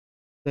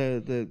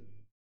the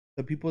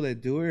people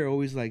that do it are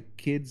always like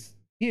kids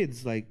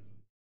like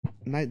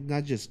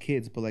not just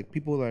kids but like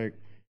people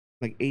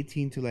like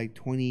 18 to like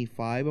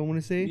 25 I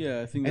want to say.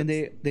 Yeah, I think. And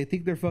they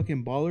think they're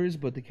fucking ballers,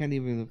 but they can't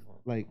even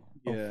like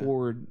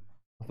afford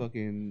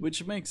fucking.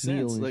 Which makes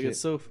sense. Like it's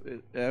so.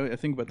 I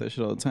think about that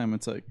shit all the time.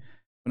 It's like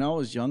when I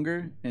was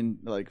younger and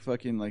like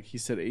fucking like he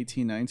said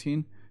 18,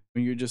 19.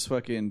 When you're just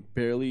fucking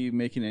barely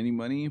making any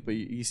money, but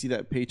you see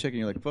that paycheck and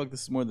you're like, fuck,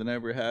 this is more than I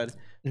ever had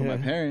from my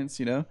parents,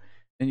 you know?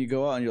 And you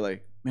go out and you're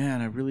like, man,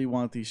 I really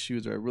want these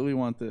shoes or I really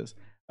want this.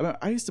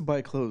 I used to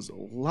buy clothes a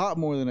lot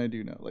more than I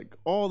do now, like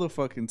all the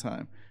fucking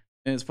time.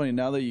 And it's funny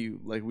now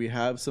that we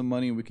have some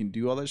money and we can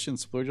do all that shit and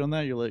splurge on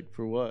that. You're like,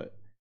 for what?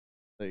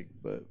 Like,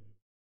 but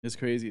it's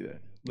crazy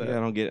that I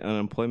don't get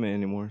unemployment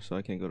anymore, so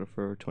I can't go to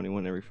Forever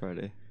 21 every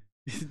Friday.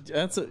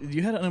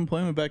 You had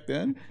unemployment back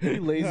then?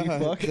 You lazy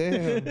fuck.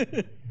 Damn.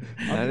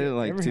 I didn't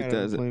like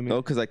 2000.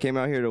 Oh, because I came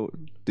out here to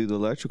do the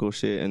electrical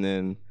shit, and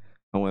then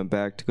I went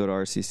back to go to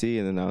RCC,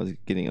 and then I was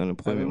getting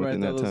unemployment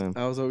within that time.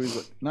 I was always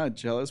like, not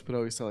jealous, but I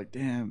always thought like,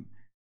 damn,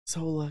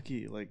 so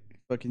lucky. Like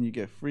fucking, you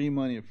get free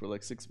money for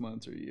like 6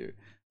 months or a year.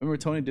 I remember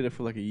Tony did it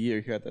for like a year.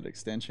 He got that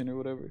extension or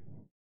whatever.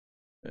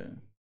 Yeah.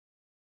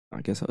 I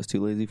guess I was too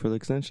lazy for the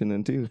extension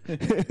then too.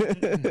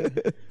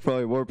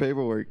 Probably more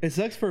paperwork. It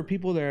sucks for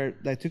people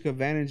that took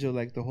advantage of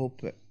like the whole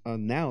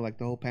the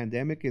whole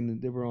pandemic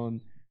and they were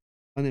on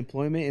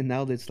unemployment, and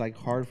now it's like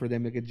hard for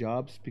them to get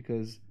jobs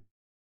because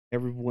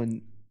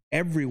everyone's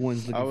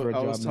looking for a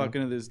job. I was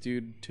talking to this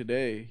dude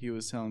today. He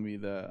was telling me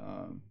that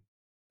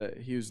that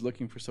he was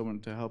looking for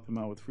someone to help him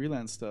out with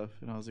freelance stuff,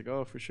 and I was like,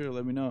 oh, for sure,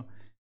 let me know.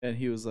 And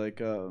he was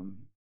like,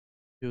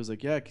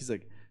 yeah, he's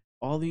like,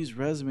 all these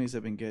resumes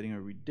I've been getting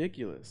are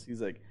ridiculous.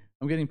 He's like,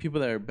 I'm getting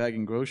people that are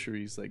bagging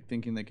groceries, like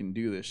thinking they can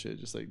do this shit,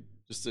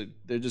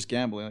 they're just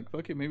gambling. Like,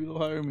 fuck it, maybe they'll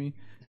hire me.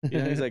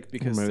 Yeah, he's like,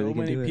 because so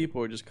many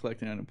people are just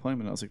collecting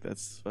unemployment. I was like,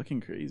 that's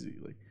fucking crazy.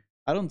 Like,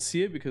 I don't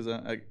see it because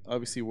I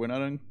obviously we're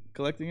not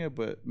collecting it,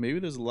 but maybe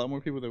there's a lot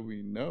more people that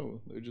we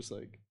know. They're just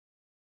like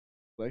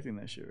collecting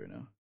that shit right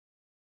now.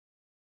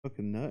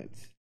 Fucking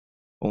nuts.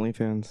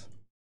 OnlyFans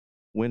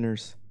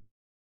winners.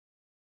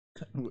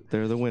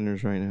 They're the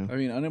winners right now. I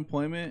mean,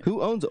 unemployment.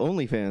 Who owns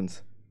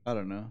OnlyFans? I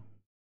don't know.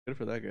 Good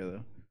for that guy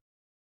though.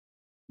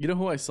 You know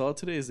who I saw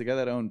today is the guy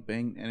that owned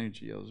Bang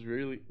Energy. I was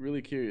really,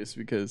 really curious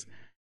because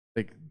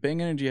like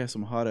Bang Energy has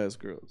some hot ass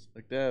girls.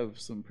 Like they have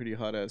some pretty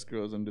hot ass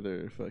girls under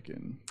their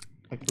fucking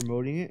like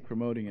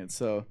promoting it.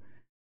 So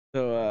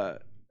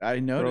I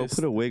noticed.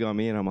 Bro, put a wig on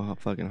me and I'm a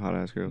fucking hot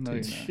ass girl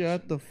too.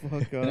 Shut the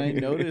fuck up. And I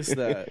noticed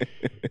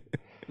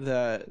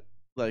that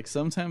like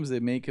sometimes they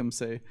make him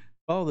say,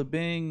 oh, the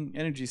Bang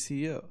Energy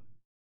CEO.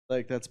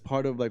 Like that's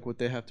part of like what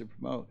they have to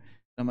promote.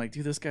 I'm like,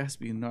 dude, this guy has to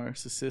be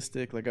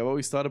narcissistic. Like I've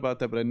always thought about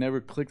that, but I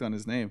never clicked on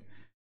his name.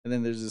 And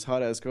then there's this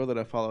hot ass girl that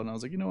I follow, and I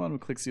was like, you know what? I'm gonna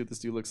click see what this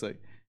dude looks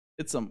like.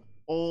 It's some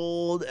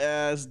old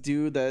ass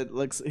dude that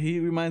looks. He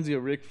reminds me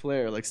of Ric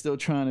Flair, like still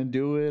trying to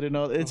do it and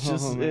all. It's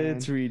just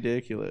it's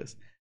ridiculous.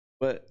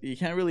 But you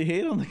can't really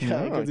hate on the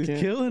guy because he's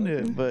killing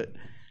it. But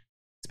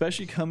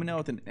especially coming out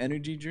with an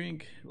energy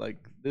drink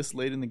like this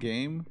late in the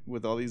game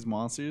with all these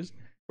monsters.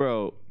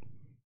 Bro,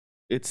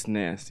 it's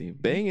nasty.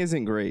 Bang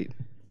isn't great.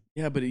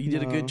 Yeah, but he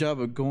did a good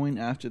job of going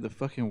after the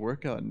fucking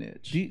workout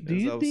niche. Do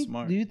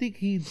you think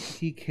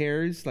he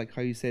cares? Like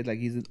how you said, like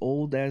he's an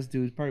old ass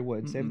dude. He's probably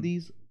what,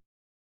 70s?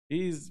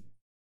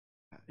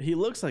 He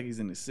looks like he's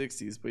in his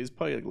 60s, but he's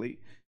probably like late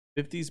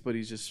 50s. But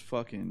he's just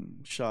fucking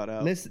shot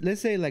out. Let's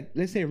say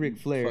Ric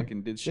Flair.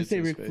 Fucking did shit. Let's say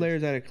Ric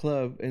Flair's at a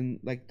club and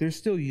like there's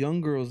still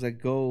young girls that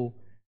go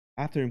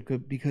after him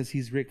because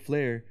he's Ric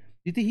Flair. Do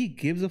you think he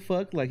gives a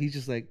fuck? Like he's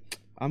just like,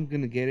 I'm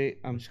gonna get it.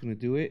 I'm just gonna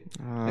do it.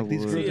 Like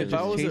these girls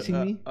are just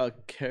chasing me. A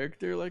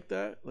character like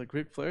that, like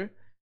Ric Flair,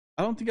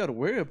 I don't think I'd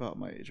worry about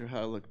my age or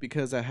how I look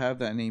because I have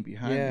that name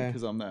behind me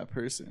because I'm that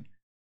person.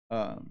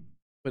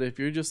 But if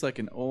you're just like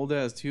an old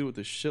ass dude with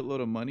a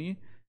shitload of money,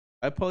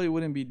 I probably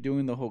wouldn't be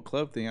doing the whole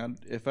club thing.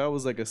 If I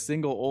was like a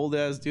single old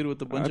ass dude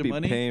with a bunch of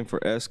money, I'd be paying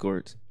for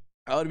escorts.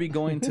 I would be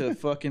going to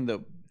fucking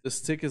the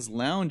sickest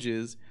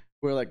lounges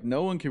where like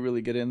no one can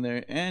really get in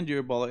there, and you're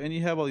a baller, and you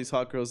have all these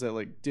hot girls that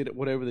like did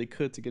whatever they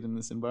could to get in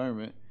this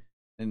environment,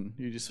 and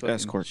you just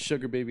fucking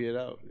sugar baby it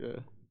out. Yeah,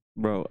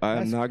 bro,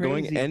 I'm not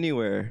going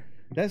anywhere.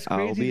 That's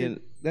crazy.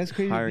 That's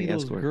crazy to be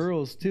those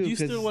girls too. You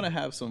still want to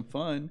have some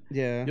fun.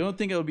 Yeah. You don't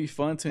think it would be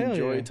fun to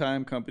enjoy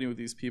time company with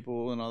these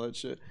people and all that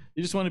shit.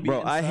 You just want to be.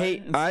 Bro,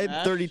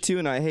 I'm 32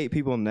 and I hate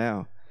people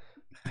now.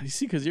 You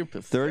see, because you're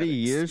pathetic. 30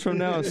 years from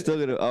now,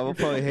 I will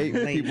probably hate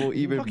people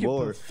even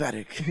more.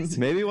 Pathetic.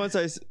 Maybe once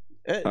I.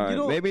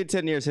 Maybe in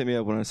 10 years, hit me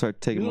up when I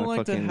start taking my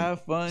fucking to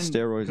have fun,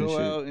 steroids and shit. Go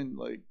out and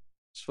like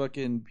just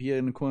fucking be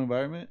in a cool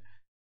environment.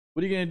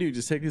 What are you gonna do?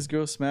 Just take this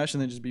girl, smash,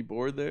 and then just be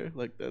bored there?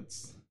 Like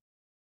that's.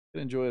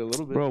 Enjoy it a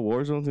little bit. Bro,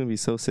 Warzone's gonna be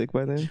so sick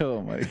by then.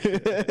 Oh my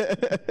god.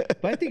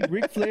 But I think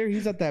Ric Flair,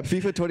 he's at that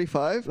FIFA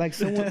 25, like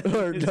someone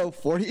or no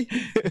 40.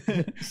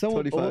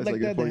 Someone old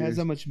like that has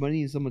so much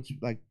money and so much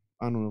like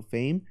I don't know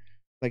fame.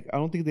 Like, I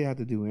don't think they have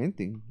to do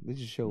anything. They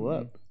just show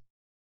up.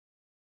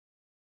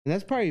 And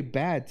that's probably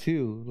bad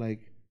too.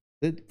 Like,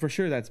 for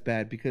sure that's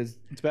bad because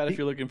it's bad if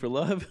you're looking for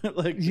love.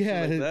 Like,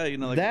 yeah, like that, you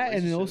know, like that,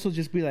 and then also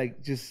just be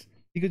like,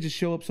 he could just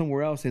show up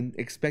somewhere else and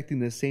expecting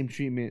the same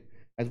treatment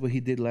as what he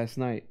did last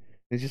night.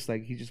 It's just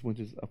like he just went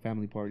to a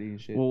family party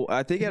and shit. Well,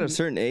 I think at a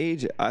certain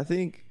age, I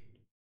think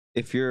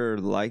if you're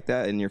like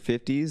that in your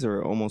 50s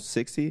or almost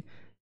 60,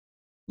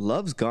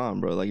 love's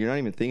gone, bro. Like, you're not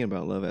even thinking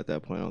about love at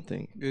that point, I don't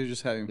think. You're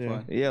just having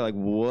fun. Yeah, like,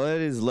 what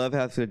does love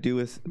have to do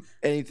with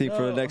anything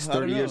for the next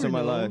 30 years of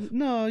my life?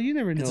 No, you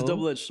never know. It's a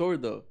double-edged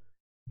sword, though.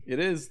 It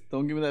is.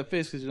 Don't give me that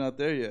face because you're not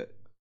there yet.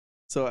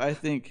 So I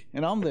think,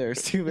 and I'm there,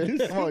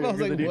 stupid. I was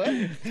like, what?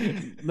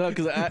 No,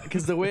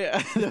 because the way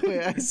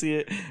I see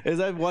it is,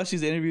 I've watched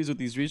these interviews with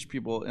these rich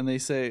people, and they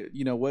say,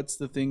 you know, what's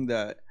the thing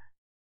that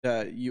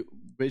you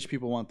rich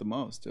people want the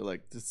most? They're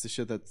like, it's the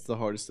shit that's the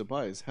hardest to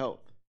buy is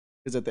health.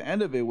 Because at the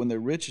end of it, when they're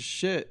rich as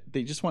shit,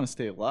 they just want to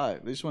stay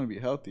alive. They just want to be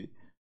healthy,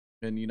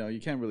 and you know,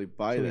 you can't really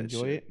buy that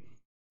enjoy shit. it.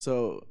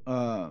 So,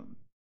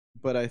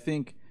 but I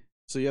think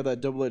so. You have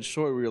that double-edged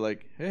sword where you're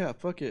like, hey, yeah,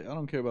 fuck it, I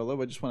don't care about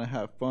love. I just want to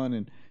have fun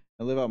and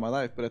live out my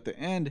life. But at the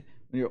end,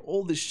 when you're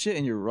old as shit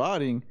and you're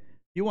rotting,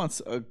 you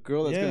want a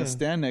girl that's gonna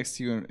stand next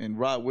to you and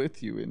rot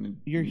with you. And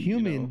you're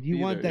human. You know, you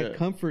want that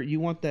comfort. You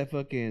want that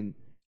fucking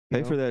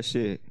pay for that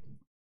shit.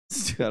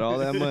 Got all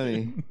that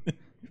money.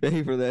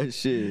 Pay for that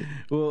shit.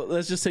 Well,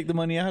 let's just take the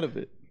money out of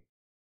it.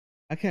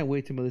 I can't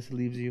wait till Melissa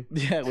leaves you.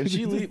 Yeah,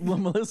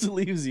 when Melissa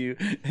leaves you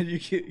and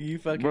you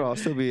fucking. Bro, I'll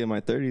still be in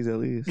my 30s at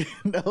least.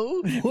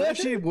 No, what if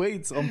she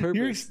waits on purpose?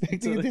 You're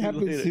expecting it to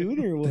happen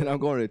soon or what? Then I'm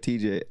going to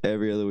TJ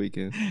every other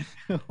weekend.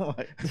 Oh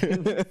my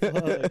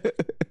God.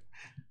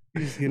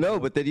 No,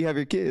 but then you have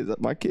your kids.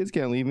 My kids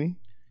can't leave me.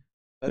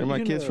 They're my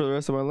kids for the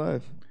rest of my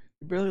life.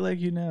 I barely like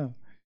you now.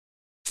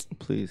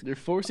 Please. They're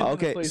forcing.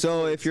 Okay,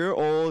 so if you're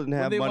old and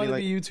have they money, want to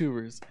like be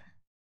YouTubers,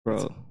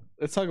 bro.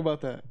 Let's talk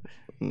about that.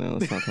 No,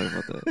 let's not talk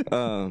about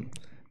that.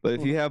 But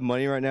if you have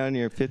money right now in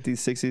your 50s,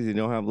 60s, and you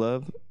don't have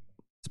love,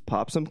 just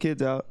pop some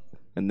kids out,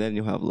 and then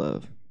you'll have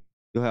love.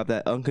 You'll have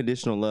that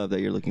unconditional love that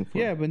you're looking for.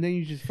 Yeah, but then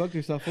you just fuck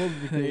yourself over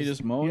because you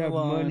just mow you have the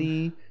lawn.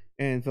 money,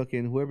 and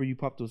fucking whoever you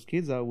pop those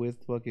kids out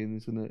with, fucking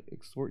is gonna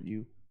extort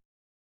you.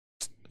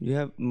 You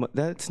have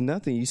that's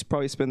nothing. You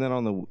probably spend that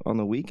on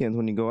the weekends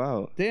when you go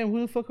out. Damn,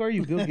 who the fuck are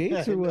you, Bill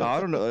Gates or what? I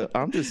don't know.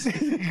 I'm just.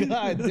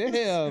 God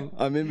damn.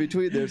 I'm in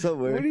between there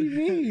somewhere. What do you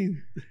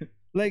mean?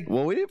 Like,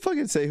 well, we didn't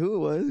fucking say who it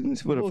was. We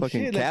just put a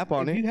fucking shit, cap like,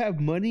 on if it. you have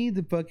money,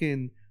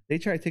 they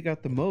try to take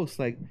out the most.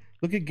 Like,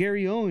 look at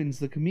Gary Owens,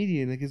 the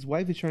comedian. Like, his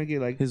wife is trying to get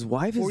like his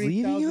wife is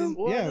leaving him.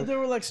 Well, yeah, they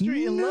were like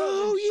street in love.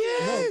 No,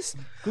 yes.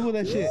 No, Google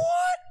that shit.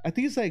 What? I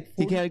think it's like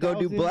 40, He can't go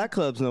do black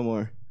clubs no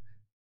more.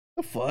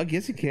 The fuck?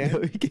 Yes, he No,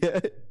 can. he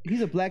can't.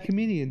 He's a black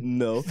comedian.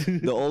 No,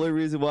 the only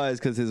reason why is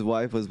because his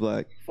wife was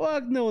black.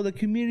 Fuck no, the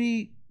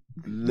community.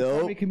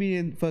 Nope.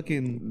 Comedian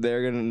fucking.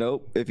 They're gonna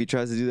nope. If he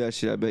tries to do that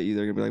shit, I bet you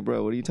they're gonna be like,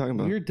 bro, what are you talking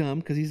about? You're dumb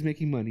because he's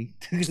making money.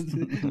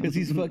 Because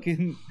he's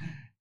fucking.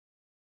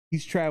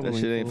 He's traveling. That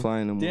shit ain't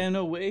flying no more. Damn,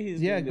 no way.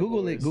 He's Yeah,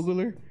 Google it. Google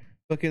her.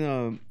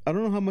 Fucking I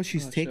don't know how much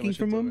she's taking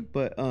from him,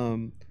 but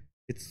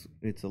it's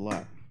a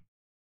lot.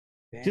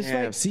 Damn. Just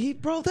like See,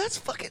 bro, that's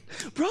fucking,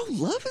 bro.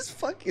 Love is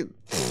fucking.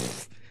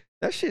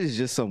 That shit is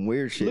just some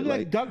weird shit.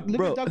 look at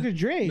Dr.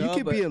 Dre. You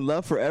could be in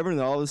love forever, and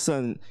then all of a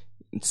sudden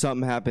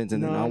something happens,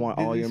 and then I want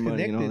all your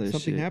money and all this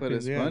Something shit.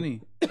 happens, but it's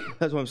money,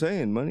 That's what I'm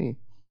saying, money.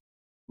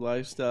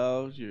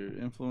 lifestyles, your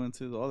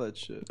influences, all that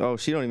shit. Oh,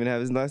 she don't even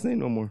have his last name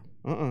no more.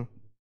 Can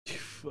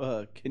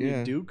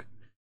you Duke?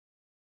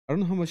 I don't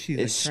know how much she's.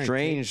 It's like,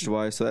 estranged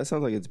wise, so that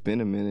sounds like it's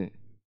been a minute.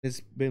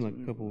 It's been like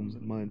a couple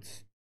of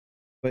months.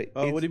 But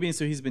what do you mean?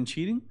 So he's been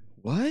cheating?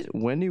 What?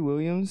 Wendy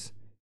Williams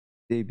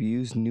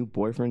debuts new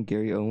boyfriend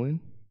Gary Owen.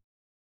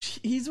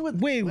 He's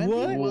with. Wait, Wendy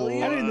what?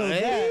 Williams? I didn't know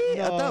that. Hey,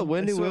 No. I thought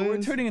Wendy We're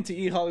Williams. turning into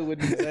E Hollywood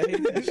news. I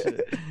hate that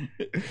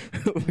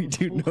shit. We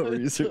do no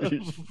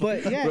research.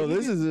 But yeah, Bro,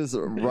 this is just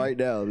right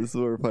now. This is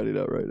what we're finding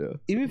out right now.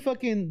 even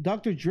fucking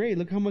Dr. Dre.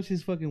 Look how much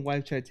his fucking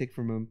wife tried to take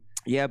from him.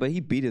 Yeah, but he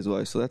beat his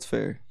wife, so that's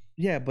fair.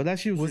 Yeah, but that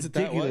shit was Was it that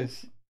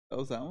ridiculous. wife? That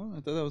was that one?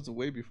 I thought that was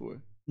way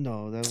before.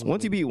 No, that was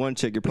Once you beat one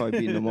chick, you're probably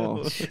beating them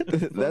all.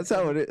 That's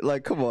how it is.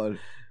 Like, come on.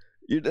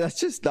 That's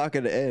just not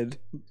going to end.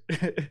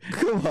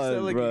 Come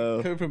on, like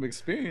bro. Coming from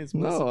experience.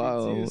 No, I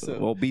don't.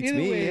 Well, beats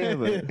me. Yeah,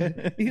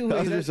 but Either way,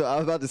 I was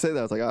about to say that.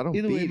 I was like, I don't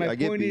either beat. way, my I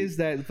get point beat. is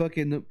that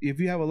fucking if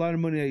you have a lot of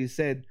money, like you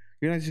said,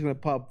 you're not just gonna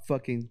pop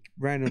fucking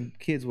random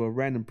kids with a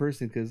random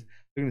person because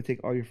they're gonna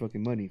take all your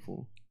fucking money,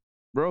 fool.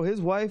 Bro,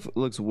 his wife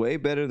looks way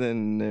better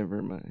than.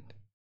 Never mind.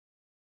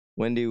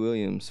 Wendy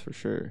Williams for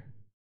sure.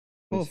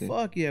 Let me Oh see.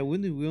 fuck yeah,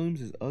 Wendy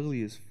Williams is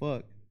ugly as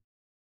fuck.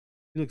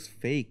 She looks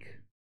fake.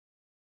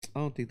 I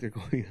don't think they're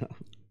going out.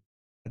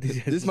 I think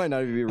that's This might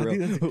not even be I think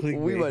real. that's a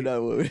clickbait. We might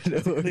not.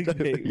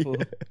 clickbait,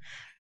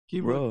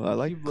 fool. Bro, I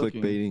like keep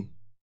looking. clickbaiting.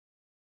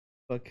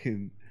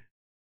 Fucking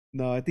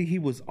no, I think he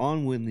was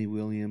on Wendy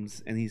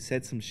Williams and he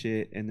said some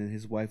shit and then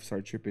his wife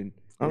started tripping.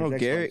 I don't Or know.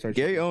 his ex-wife started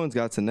Gary tripping. Owens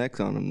got some next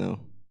on him though.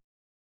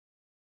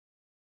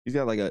 He's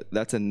got like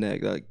that's a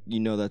neck. Like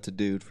that's a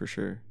dude for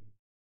sure.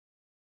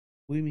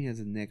 What do you mean he has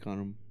a neck on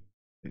him?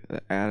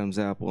 Adam's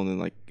apple, and then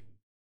like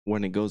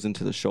when it goes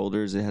into the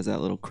shoulders, it has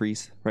that little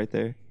crease right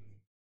there.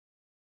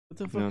 What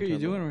the fuck are you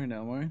doing right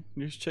now, Martin?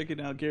 You're just checking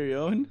out Gary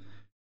Owen?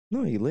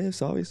 No, he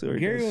lives obviously. Or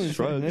Gary Owen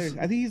shrugs. is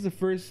I think he's the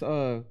first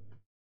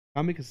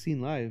comic I've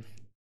seen live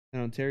in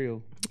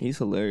Ontario. He's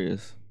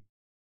hilarious.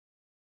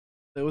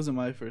 That wasn't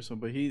my first one,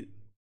 but he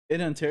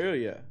in Ontario,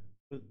 yeah.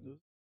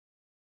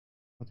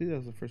 I think that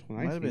was the first one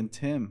I Might have seen. been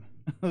Tim.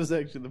 That was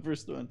actually the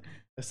first one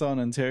I saw in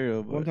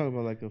Ontario. But I'm talking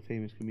about like a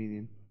famous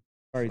comedian.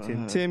 Sorry,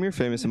 Tim. Tim, you're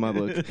famous in my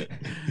book.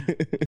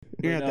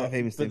 You're not that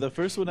famous, But Tim. the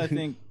first one I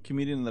think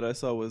comedian that I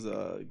saw was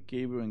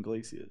Gabriel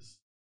Iglesias.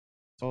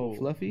 Oh,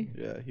 Fluffy?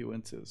 Yeah, he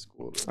went to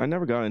school. There. I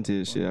never got into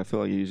his shit. I feel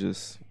like he's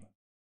just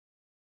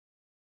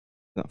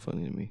not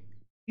funny to me.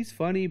 He's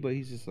funny, but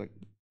he's just like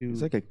dude.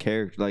 He's like a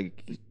character.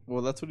 Like,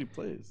 Well, that's what he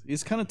plays.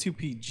 He's kind of too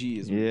PG.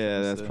 Is what I'm yeah,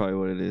 trying to that's say. probably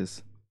what it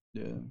is.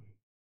 Yeah.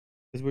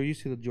 Because we're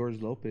used to the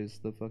George Lopez,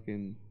 the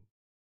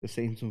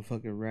saying some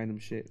fucking random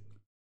shit.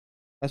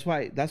 That's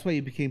why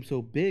he became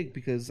so big,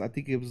 because I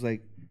think it was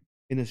like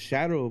in the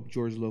shadow of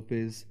George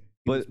Lopez.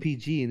 It was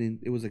PG, and then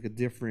it was like a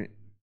different.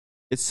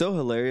 It's so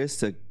hilarious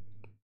to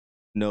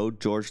know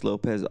George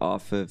Lopez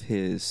off of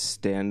his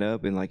stand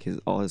up and like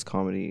all his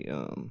comedy,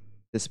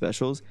 his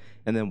specials,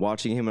 and then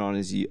watching him on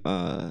his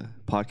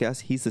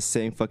podcast. He's the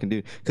same fucking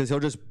dude, because he'll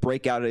just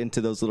break out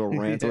into those little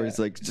rants where he's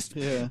like just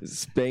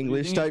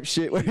Spanglish type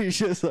shit, where he's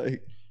just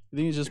like. You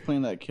think he's just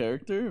playing that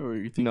character, or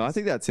you think? No, I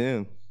think that's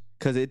him,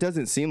 because it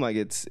doesn't seem like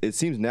it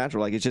seems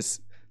natural. Like it's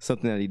just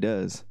something that he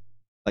does,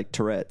 like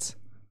Tourette's.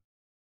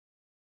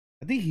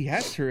 I think he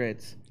has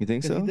Tourette's. You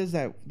think so? He does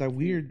that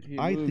weird he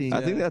eye moves, thing.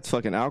 I think that's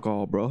fucking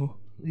alcohol, bro.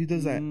 He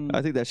does that.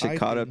 I think that shit I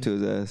caught think- up to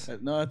his ass.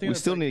 No, I think We that's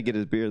still like, need to get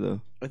his beer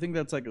though. I think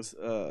that's like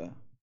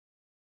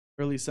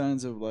early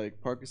signs of like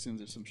Parkinson's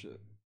or some shit.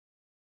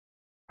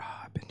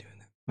 I've been doing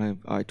that.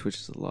 My eye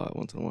twitches a lot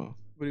once in a while.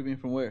 What do you mean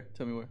from where?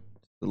 Tell me where.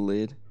 The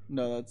lid.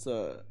 No, that's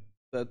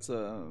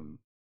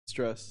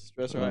stress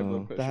or high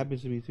blood pressure. That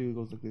happens to me too. It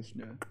goes like this.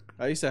 Yeah,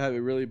 I used to have it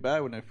really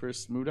bad when I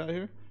first moved out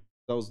here.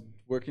 I was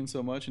working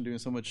so much and doing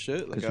so much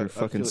shit. Because Like you're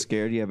fucking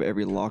scared. You have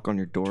every lock on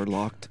your door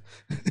locked.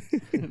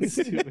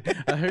 Stupid.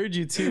 I heard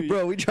you too,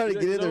 Bro, we tried to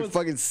get You in know there. what's-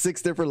 Fucking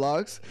 6 different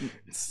locks.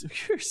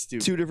 You're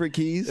stupid. 2 different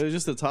keys. It was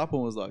just the top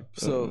one was locked.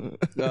 So,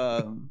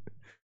 what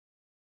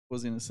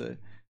was I gonna say?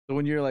 So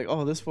when you're like,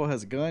 "Oh, this fool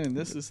has a gun and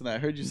this," and I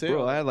heard you say,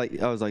 Bro, all I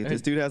that. was like,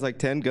 this dude has like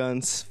 10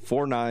 guns,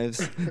 4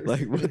 knives.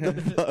 Like, what the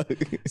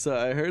fuck? So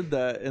I heard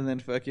that, and then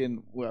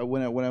fucking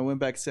when I went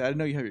back to say, I didn't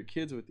know you have your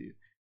kids with you.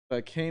 So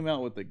I came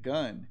out with the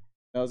gun.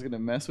 I was gonna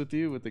mess with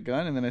you with the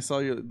gun, and then I saw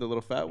the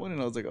little fat one,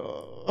 and I was like,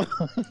 "Oh."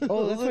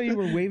 Oh, that's why you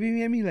were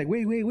waving at me like,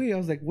 wait. I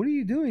was like, what are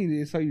you doing?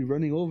 I saw you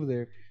running over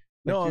there.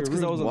 No, it's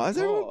 'cause I was Why is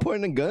everyone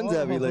pointing guns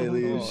at me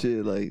lately and Oh.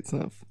 shit? Like, it's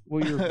not.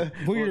 Well, your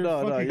fucking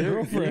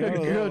girlfriend. I Your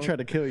don't girl know. tried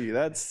to kill you.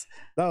 That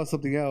was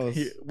something else.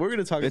 we're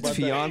gonna talk It's about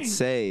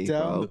fiance,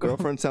 that. bro.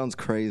 Girlfriend sounds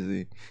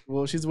crazy.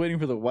 Well, she's waiting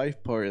for the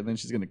wife part, and then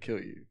she's gonna kill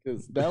you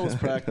because that was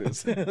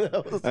practice.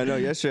 That was- I know.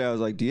 Yesterday, I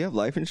was like, "Do you have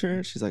life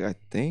insurance?" She's like, "I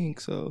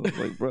think so." I'm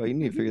like, bro, you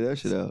need to figure that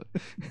shit out.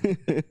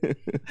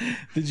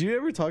 Did you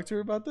ever talk to her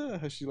about that?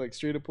 How she like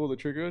straight up pulled the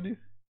trigger on you?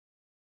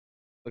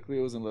 Luckily,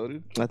 it wasn't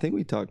loaded. I think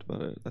we talked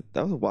about it.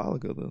 That was a while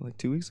ago, though, like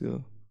 2 weeks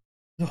ago.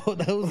 No,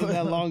 that wasn't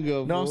that long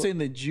ago. No, I'm fool. saying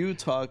that you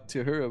talked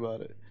to her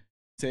about it.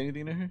 Say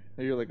anything to her?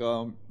 Or you're like, I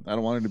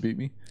don't want her to beat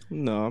me.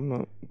 No, I'm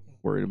not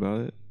worried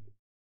about it,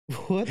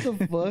 What the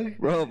fuck?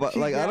 bro. But She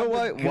like, I don't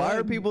grabbed want. the Why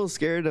are gun. people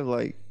scared of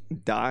like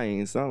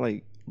dying? It's not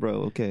like,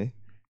 bro. Okay.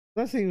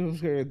 I'm not saying it was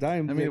scared of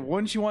dying. I mean,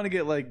 wouldn't you want to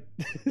get like,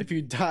 if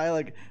you die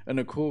like in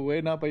a cool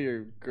way, not by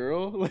your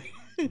girl, like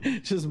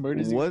just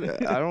murders you?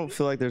 What? I don't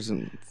feel like there's.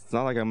 It's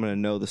not like I'm gonna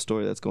know the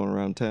story that's going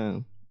around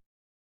town.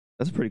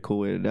 That's a pretty cool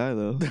way to die,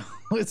 though.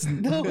 it's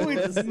not,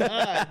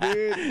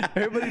 dude.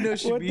 Everybody knows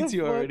she What beats the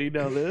you fuck? already.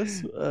 Know this?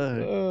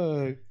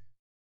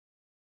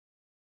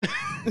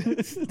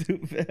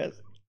 Stupid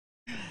ass.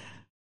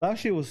 That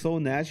shit was so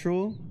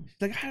natural.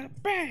 She's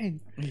like, bang.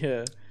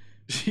 Yeah.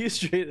 She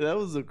straight. That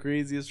was the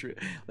craziest.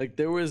 Like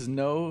there was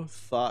no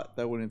thought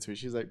that went into it.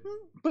 She's like,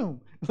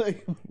 boom.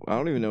 Like I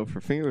don't even know if her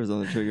finger was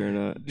on the trigger or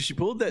not. she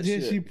pulled that Yeah,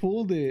 shit. she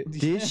pulled it.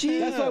 Did she?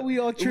 That's why we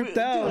all tripped Dude,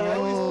 out.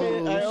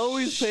 I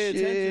always pay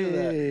attention to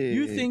that.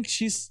 You shit. think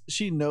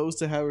she knows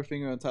to have her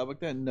finger on top like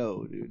that?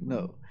 No, dude.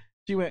 No.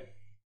 She went.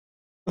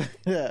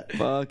 Yeah.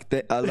 Fuck.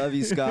 I love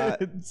you,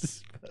 Scott.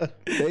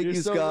 Thank you,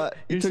 Scott.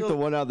 You took the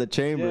one out of the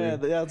chamber.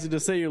 Yeah, I was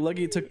gonna say you're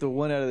lucky you took the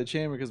one out of the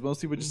chamber because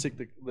most people just take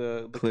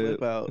the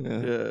clip out. Yeah.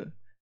 Yeah.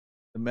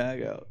 The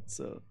mag out.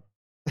 So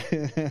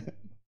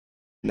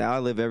Now I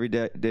live every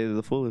day to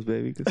the fullest,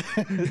 baby. 'cause-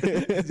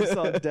 You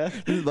saw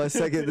death. This is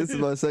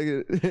my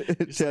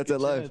second chance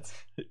at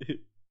life.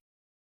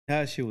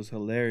 That shit was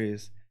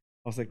hilarious.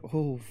 I was like,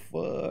 oh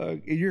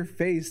fuck. In your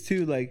face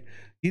too. Like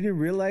you didn't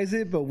realize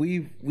it, but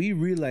we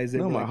realized it.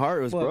 No, We're my like,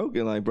 heart was fuck.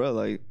 broken. Like, bro,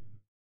 like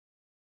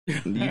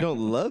you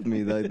don't love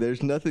me. Like,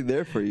 there's nothing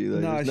there for you.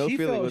 Like, Nah, there's no she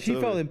feeling felt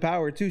whatsoever.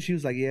 empowered too. She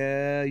was like,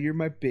 yeah, you're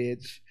my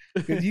bitch.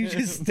 because you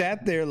just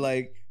sat there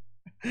like,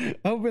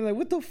 I would be like,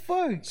 what the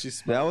fuck? She That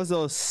smiled. was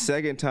the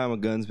second time a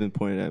gun's been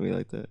pointed at me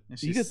like that. And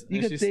she, You could-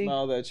 you could she think-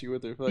 smiled at you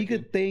with her fucking You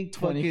could thank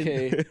fucking,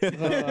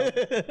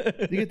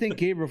 20K. you could thank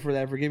Gabriel for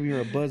that, for giving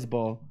her a buzz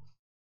ball.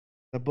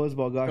 The buzz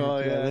ball got her Oh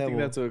to yeah, that I level. think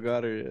that's what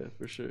got her. Yeah,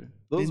 for sure.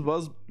 Those Did-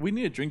 buzz, we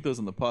need to drink those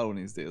in the pod one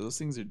of these days. Those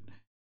things are,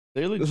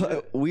 they're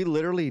legit. We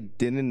literally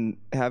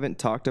haven't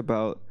talked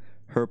about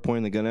her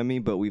pointing the gun at me,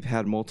 but we've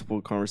had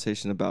multiple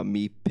conversations about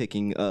me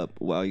picking up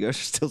while you guys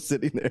are still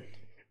sitting there.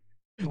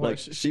 Well, Like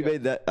she she got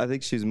made that. I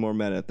think she's more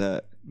mad at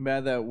that.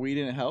 mad that we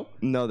didn't help.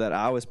 No, that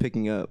I was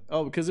picking up.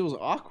 Oh, because it was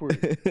awkward.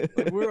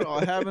 Like we were all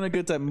having a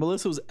good time.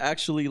 Melissa was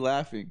actually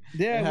laughing.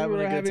 Yeah, and we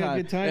were having a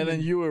good time. And then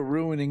you were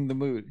ruining the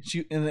mood.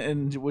 She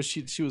was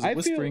she was I feel-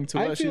 whispering to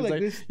I us. She feel was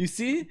like like, this- "You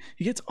see,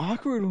 he gets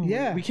awkward when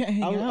Yeah, we can't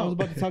hang I was out."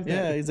 about to talk that.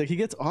 Yeah, he's like he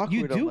gets awkward.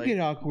 You I'm do like, get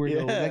awkward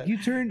though. yeah. Like you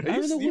turn. I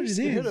don't know what You're it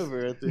scared is. of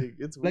her, I think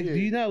it's Like, weird. do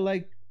you not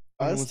like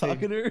I don't us wanna say-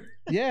 talking to her?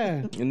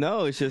 Yeah.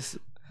 No, it's just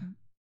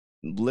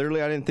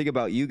literally I didn't think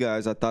about you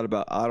guys. I thought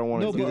about I don't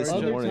want to No, do but this in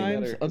the other morning.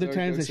 times, Better. other Our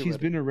times that jokes are she's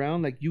better. been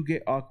around, like you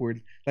get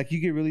awkward. Like you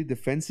get really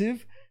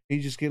defensive, and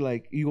you just get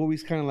like you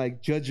always kind of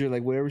like judge her,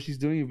 like whatever she's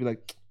doing, you'd be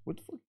like, "What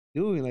the fuck are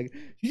you doing?" Like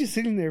she's just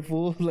sitting there,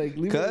 fool. Like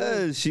leave her alone.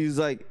 Cause she's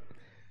like,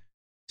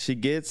 she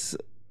gets,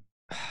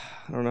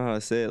 I don't know how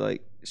to say it.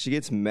 Like she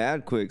gets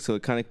mad quick, so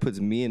it kind of puts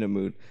me in a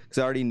mood because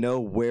I already know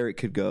where it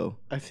could go.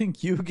 I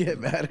think you get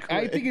mad.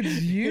 I think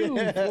it's you,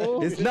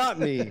 fool. It's not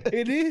me.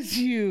 It is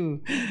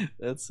you.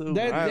 That's so.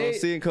 That- All right, we'll they-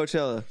 see you in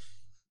Coachella.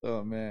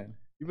 Oh man,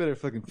 you better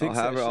fucking fix I'll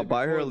have that her. I'll shit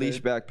buy her a before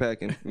leash then. backpack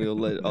and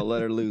I'll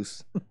let her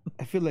loose.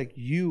 I feel like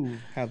you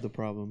have the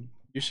problem.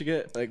 You should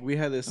get like we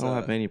had this I don't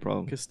have any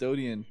problem.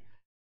 custodian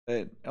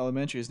at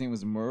elementary. His name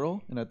was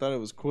Merle, and I thought it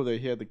was cool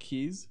that he had the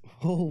keys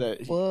Oh, that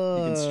fuck.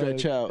 he can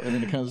stretch out and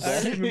then it comes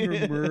I back.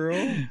 remember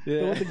Merle.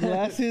 Yeah. With the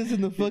glasses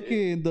and the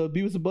fucking the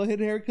Beavis and Butthead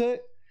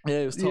haircut. Yeah,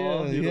 he was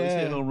tall. Yeah, he always yeah.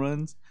 hit home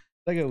runs.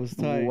 That guy was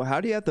tight. Well,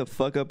 how do you have to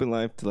fuck up in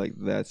life to like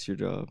that's your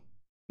job?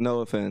 No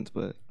offense,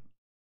 but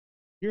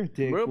You're a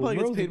dick. Merle fool. probably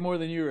gets Merle's a- paid more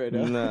than you right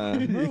now. nah,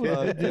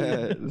 fuck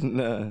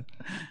that.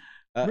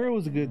 Nah. Merle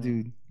was a good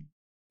dude.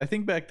 I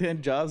think back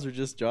then jobs were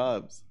just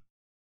jobs.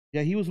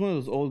 Yeah, he was one of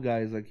those old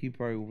guys. Like he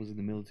probably was in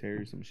the military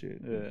or some shit.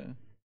 Yeah.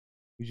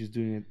 He was just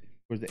doing it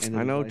towards the end. Of I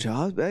his know life.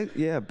 jobs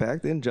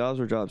back then jobs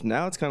were jobs.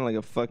 Now it's kind of like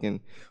a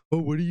fucking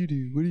what do you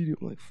do? What do you do?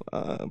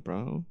 I'm like,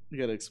 bro. You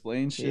gotta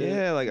explain shit.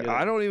 Yeah, like You gotta-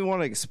 I don't even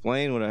want to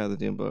explain what I have to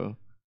do, bro.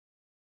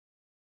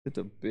 It's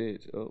a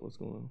bitch. Oh, what's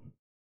going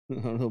on?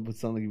 I don't know, but it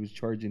sounded like he was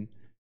charging.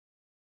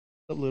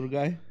 What's up, little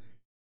guy?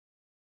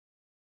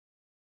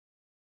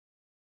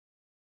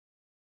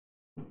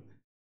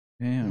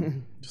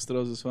 Damn. Just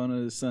throws his phone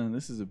at his son.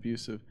 This is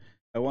abusive.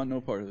 I want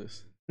no part of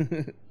this.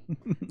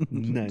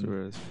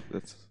 None.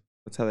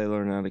 That's how they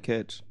learn how to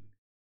catch.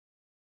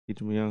 Teach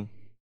them young.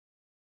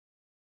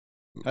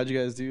 How'd you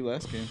guys do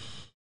last game?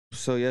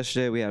 So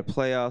yesterday we had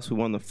playoffs. We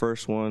won the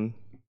first one.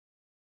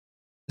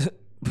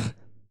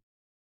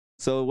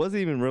 So it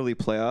wasn't even really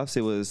playoffs.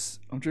 It was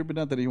I'm tripping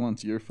out that he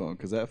wants your phone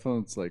because that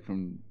phone's like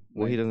from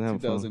Well, he doesn't have a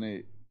phone.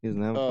 2008. he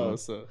doesn't have a Oh, phone.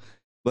 so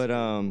But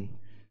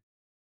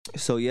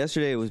so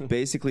yesterday it was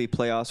basically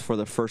playoffs for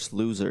the first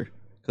loser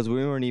because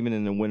we weren't even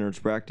in the winners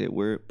bracket.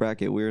 We're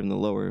in the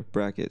lower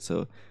bracket,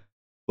 so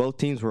both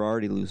teams were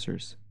already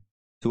losers.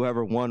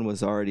 Whoever won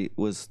was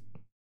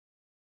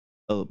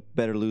a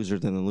better loser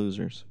than the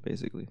losers,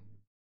 basically.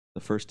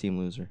 The first team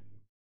loser.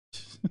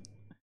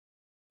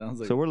 sounds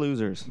like So we're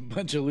losers. a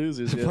bunch of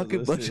losers. Yeah,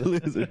 Fucking bunch of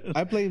losers.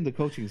 I blame the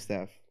coaching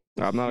staff.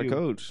 I'm not a You.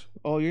 coach.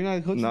 Oh, you're not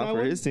a coach. in Not that for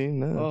one? his team,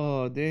 no.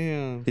 Oh,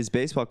 damn. His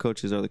baseball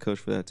coaches are the coach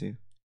for that team.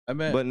 I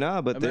met, But nah,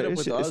 I but met up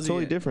it's with Ozzy totally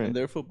and different.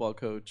 their football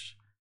coach.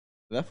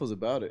 That was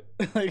about it.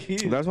 Like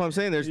That's what I'm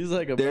saying. he's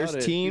like about there's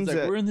it. teams He's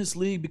like, that- we're in this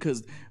league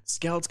because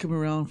scouts come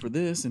around for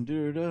this and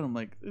do. I'm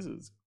like, this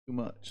is too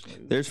much.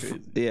 Like, this is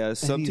crazy.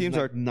 some And he's teams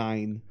like are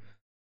 9.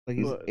 Like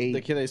he's Well, 8.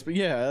 the kid I speak.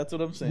 Yeah, that's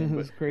what I'm saying.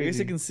 That's But I guess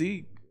crazy. they can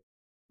see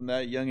from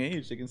that young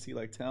age. They can see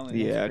like talent.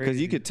 yeah, because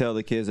crazy. you could tell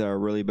the kids that are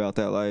really about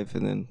that life,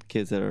 and then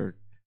kids that are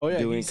Oh yeah,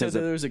 doing he said 'cause that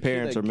the there was a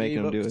parents kid are that making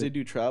gave them up do because it. they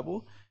do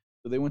travel.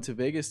 So they went to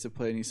Vegas to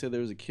play, and he said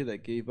there was a kid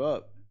that gave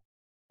up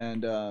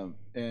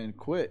and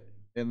quit,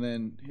 and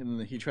then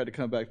he tried to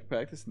come back to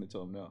practice, and they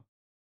told him no,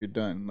 you're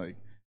done. Like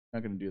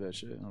not gonna do that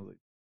shit. And I was like,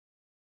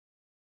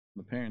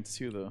 the parents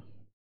too though.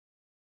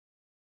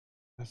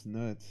 That's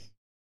nuts.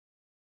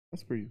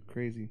 That's pretty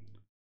crazy.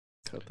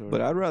 Cutthroat.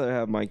 But I'd rather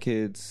have my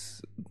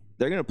kids.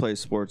 They're gonna play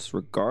sports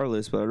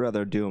regardless, but I'd rather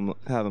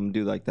have them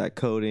do like that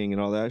coding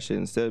and all that shit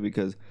instead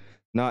because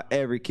not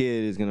every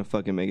kid is gonna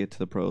fucking make it to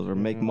the pros or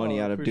make money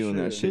Oh, out of for doing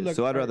that sure. shit. Dude, like,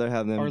 So I'd rather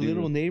have them Our do.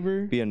 little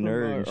neighbor, be a from nerd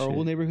Our, and our whole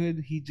shit.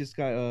 neighborhood, he just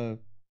got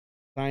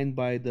signed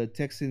by the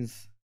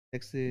Texans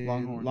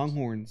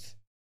Longhorns.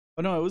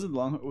 Oh no, it wasn't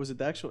long. Was it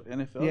the actual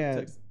NFL? Yeah.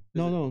 Text?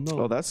 No.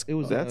 Oh, that's It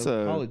was, that's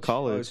a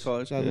college. Oh, it's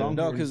college. college. Yeah. No,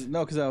 Longhorns.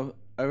 because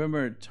I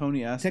remember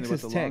Tony asked me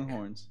Texas about the Tech.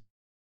 Longhorns.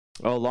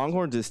 Oh,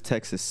 Longhorns is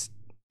Texas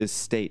is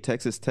state.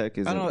 Texas Tech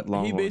is I don't know.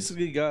 Longhorns. He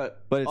basically got.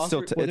 But it's still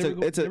offered- it's Well, they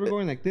were it's they a were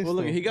going like this. Well,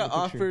 look, though, he got in the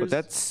picture. offers. but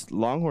that's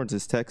Longhorns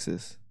is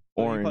Texas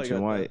orange probably and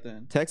got white. that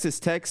then.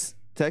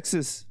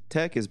 Texas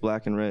Tech is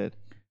black and red.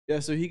 Yeah,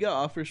 so he got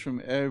offers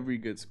from every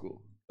good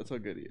school. That's how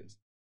good he is.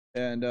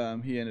 And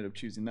he ended up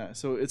choosing that.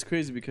 So it's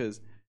crazy because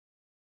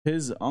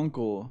his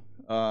uncle,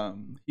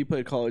 he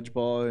played college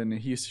ball and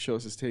he used to show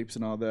us his tapes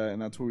and all that.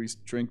 And that's where we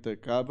drink the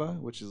kava,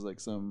 which is like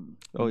some.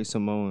 Oh, he's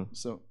Samoan.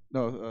 So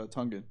no,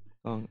 Tongan.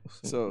 Oh,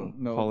 So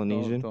no,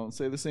 Polynesian. Don't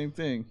say the same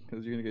thing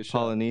because you're gonna get shot.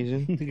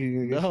 Polynesian.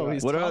 No,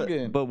 he's What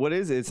Tongan. but what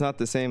is it? It's not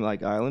the same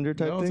like islander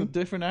type No, it's a thing.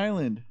 different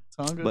island.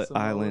 Tonga, But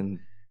Samoa. islander.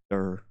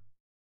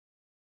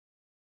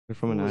 They're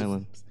from an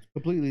island.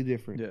 Completely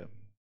different. Yeah.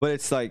 But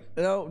it's like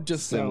No,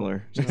 just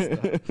similar.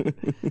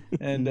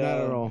 and Not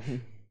at all.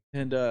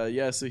 And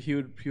yeah, so he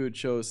would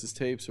show us his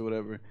tapes or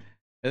whatever.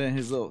 And then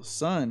his little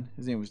son,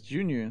 his name was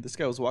Junior. This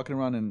guy was walking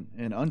around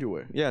in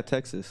underwear. Yeah,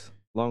 Texas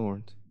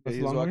Longhorns. Yeah, That's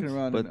he was walking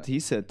Longhorns? around. But he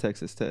said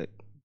Texas Tech.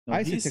 no,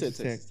 I he said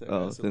said Texas Tech.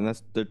 Oh, so- then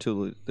that's they're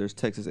two. There's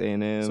Texas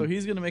A&M. so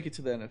he's gonna make it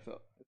to the NFL.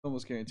 It's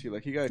almost guaranteed.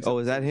 Like he got. Oh,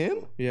 is that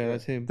him? Yeah,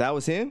 that's him. That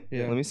was him.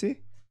 Yeah. Let me see.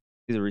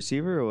 He's a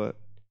receiver or what?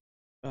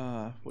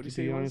 What do you To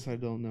say? be He honest, was? I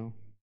don't know.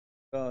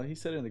 He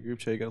said it in the group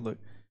chat. You gotta look.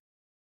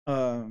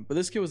 But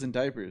this kid was in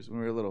diapers when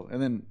we were little, and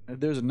then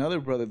there's another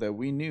brother that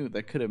we knew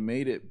that could have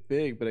made it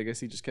big, but I guess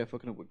he just kept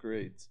fucking up with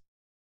grades.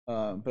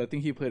 But I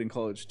think he played in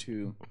college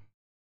too.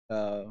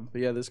 But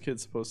yeah, this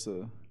kid's supposed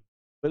to.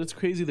 But it's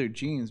crazy their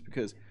genes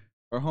because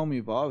our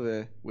homie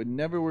Vave would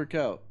never work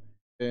out,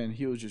 and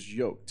he was just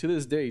yoked. To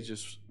this day, he's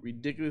just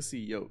ridiculously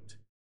yoked,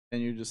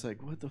 and you're just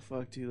like, what the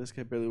fuck, dude? This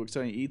guy barely works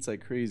out. And he eats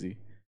like crazy.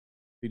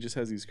 He just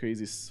has these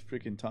crazy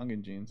freaking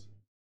Tongan genes.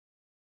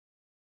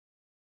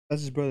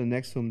 That's his brother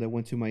next to him that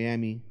went to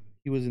Miami.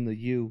 He was in the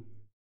U.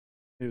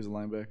 He was a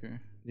linebacker.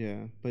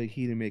 Yeah, but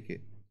he didn't make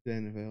it to the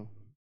NFL.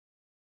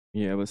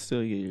 Yeah, but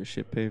still, you get your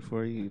shit paid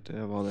for. You get to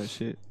have all that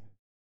shit.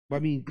 But I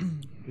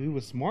mean, he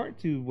was smart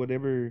to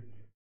whatever.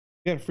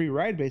 He got a free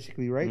ride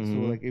basically, right? Mhm.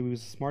 So like, it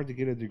was smart to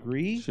get a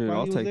degree. Sure, while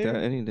I'll he was take there.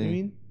 that any day. I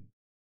mean,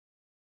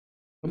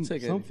 I'll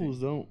take some anything. fools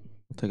don't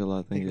I'll take a lot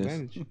of take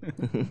things.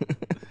 advantage.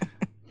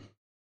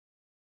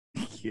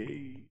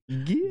 Yay.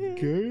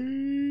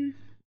 Yeah.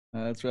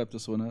 Let's wrap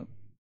this one up.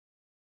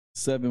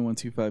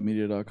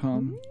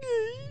 7125media.com.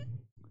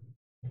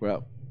 We're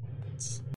out.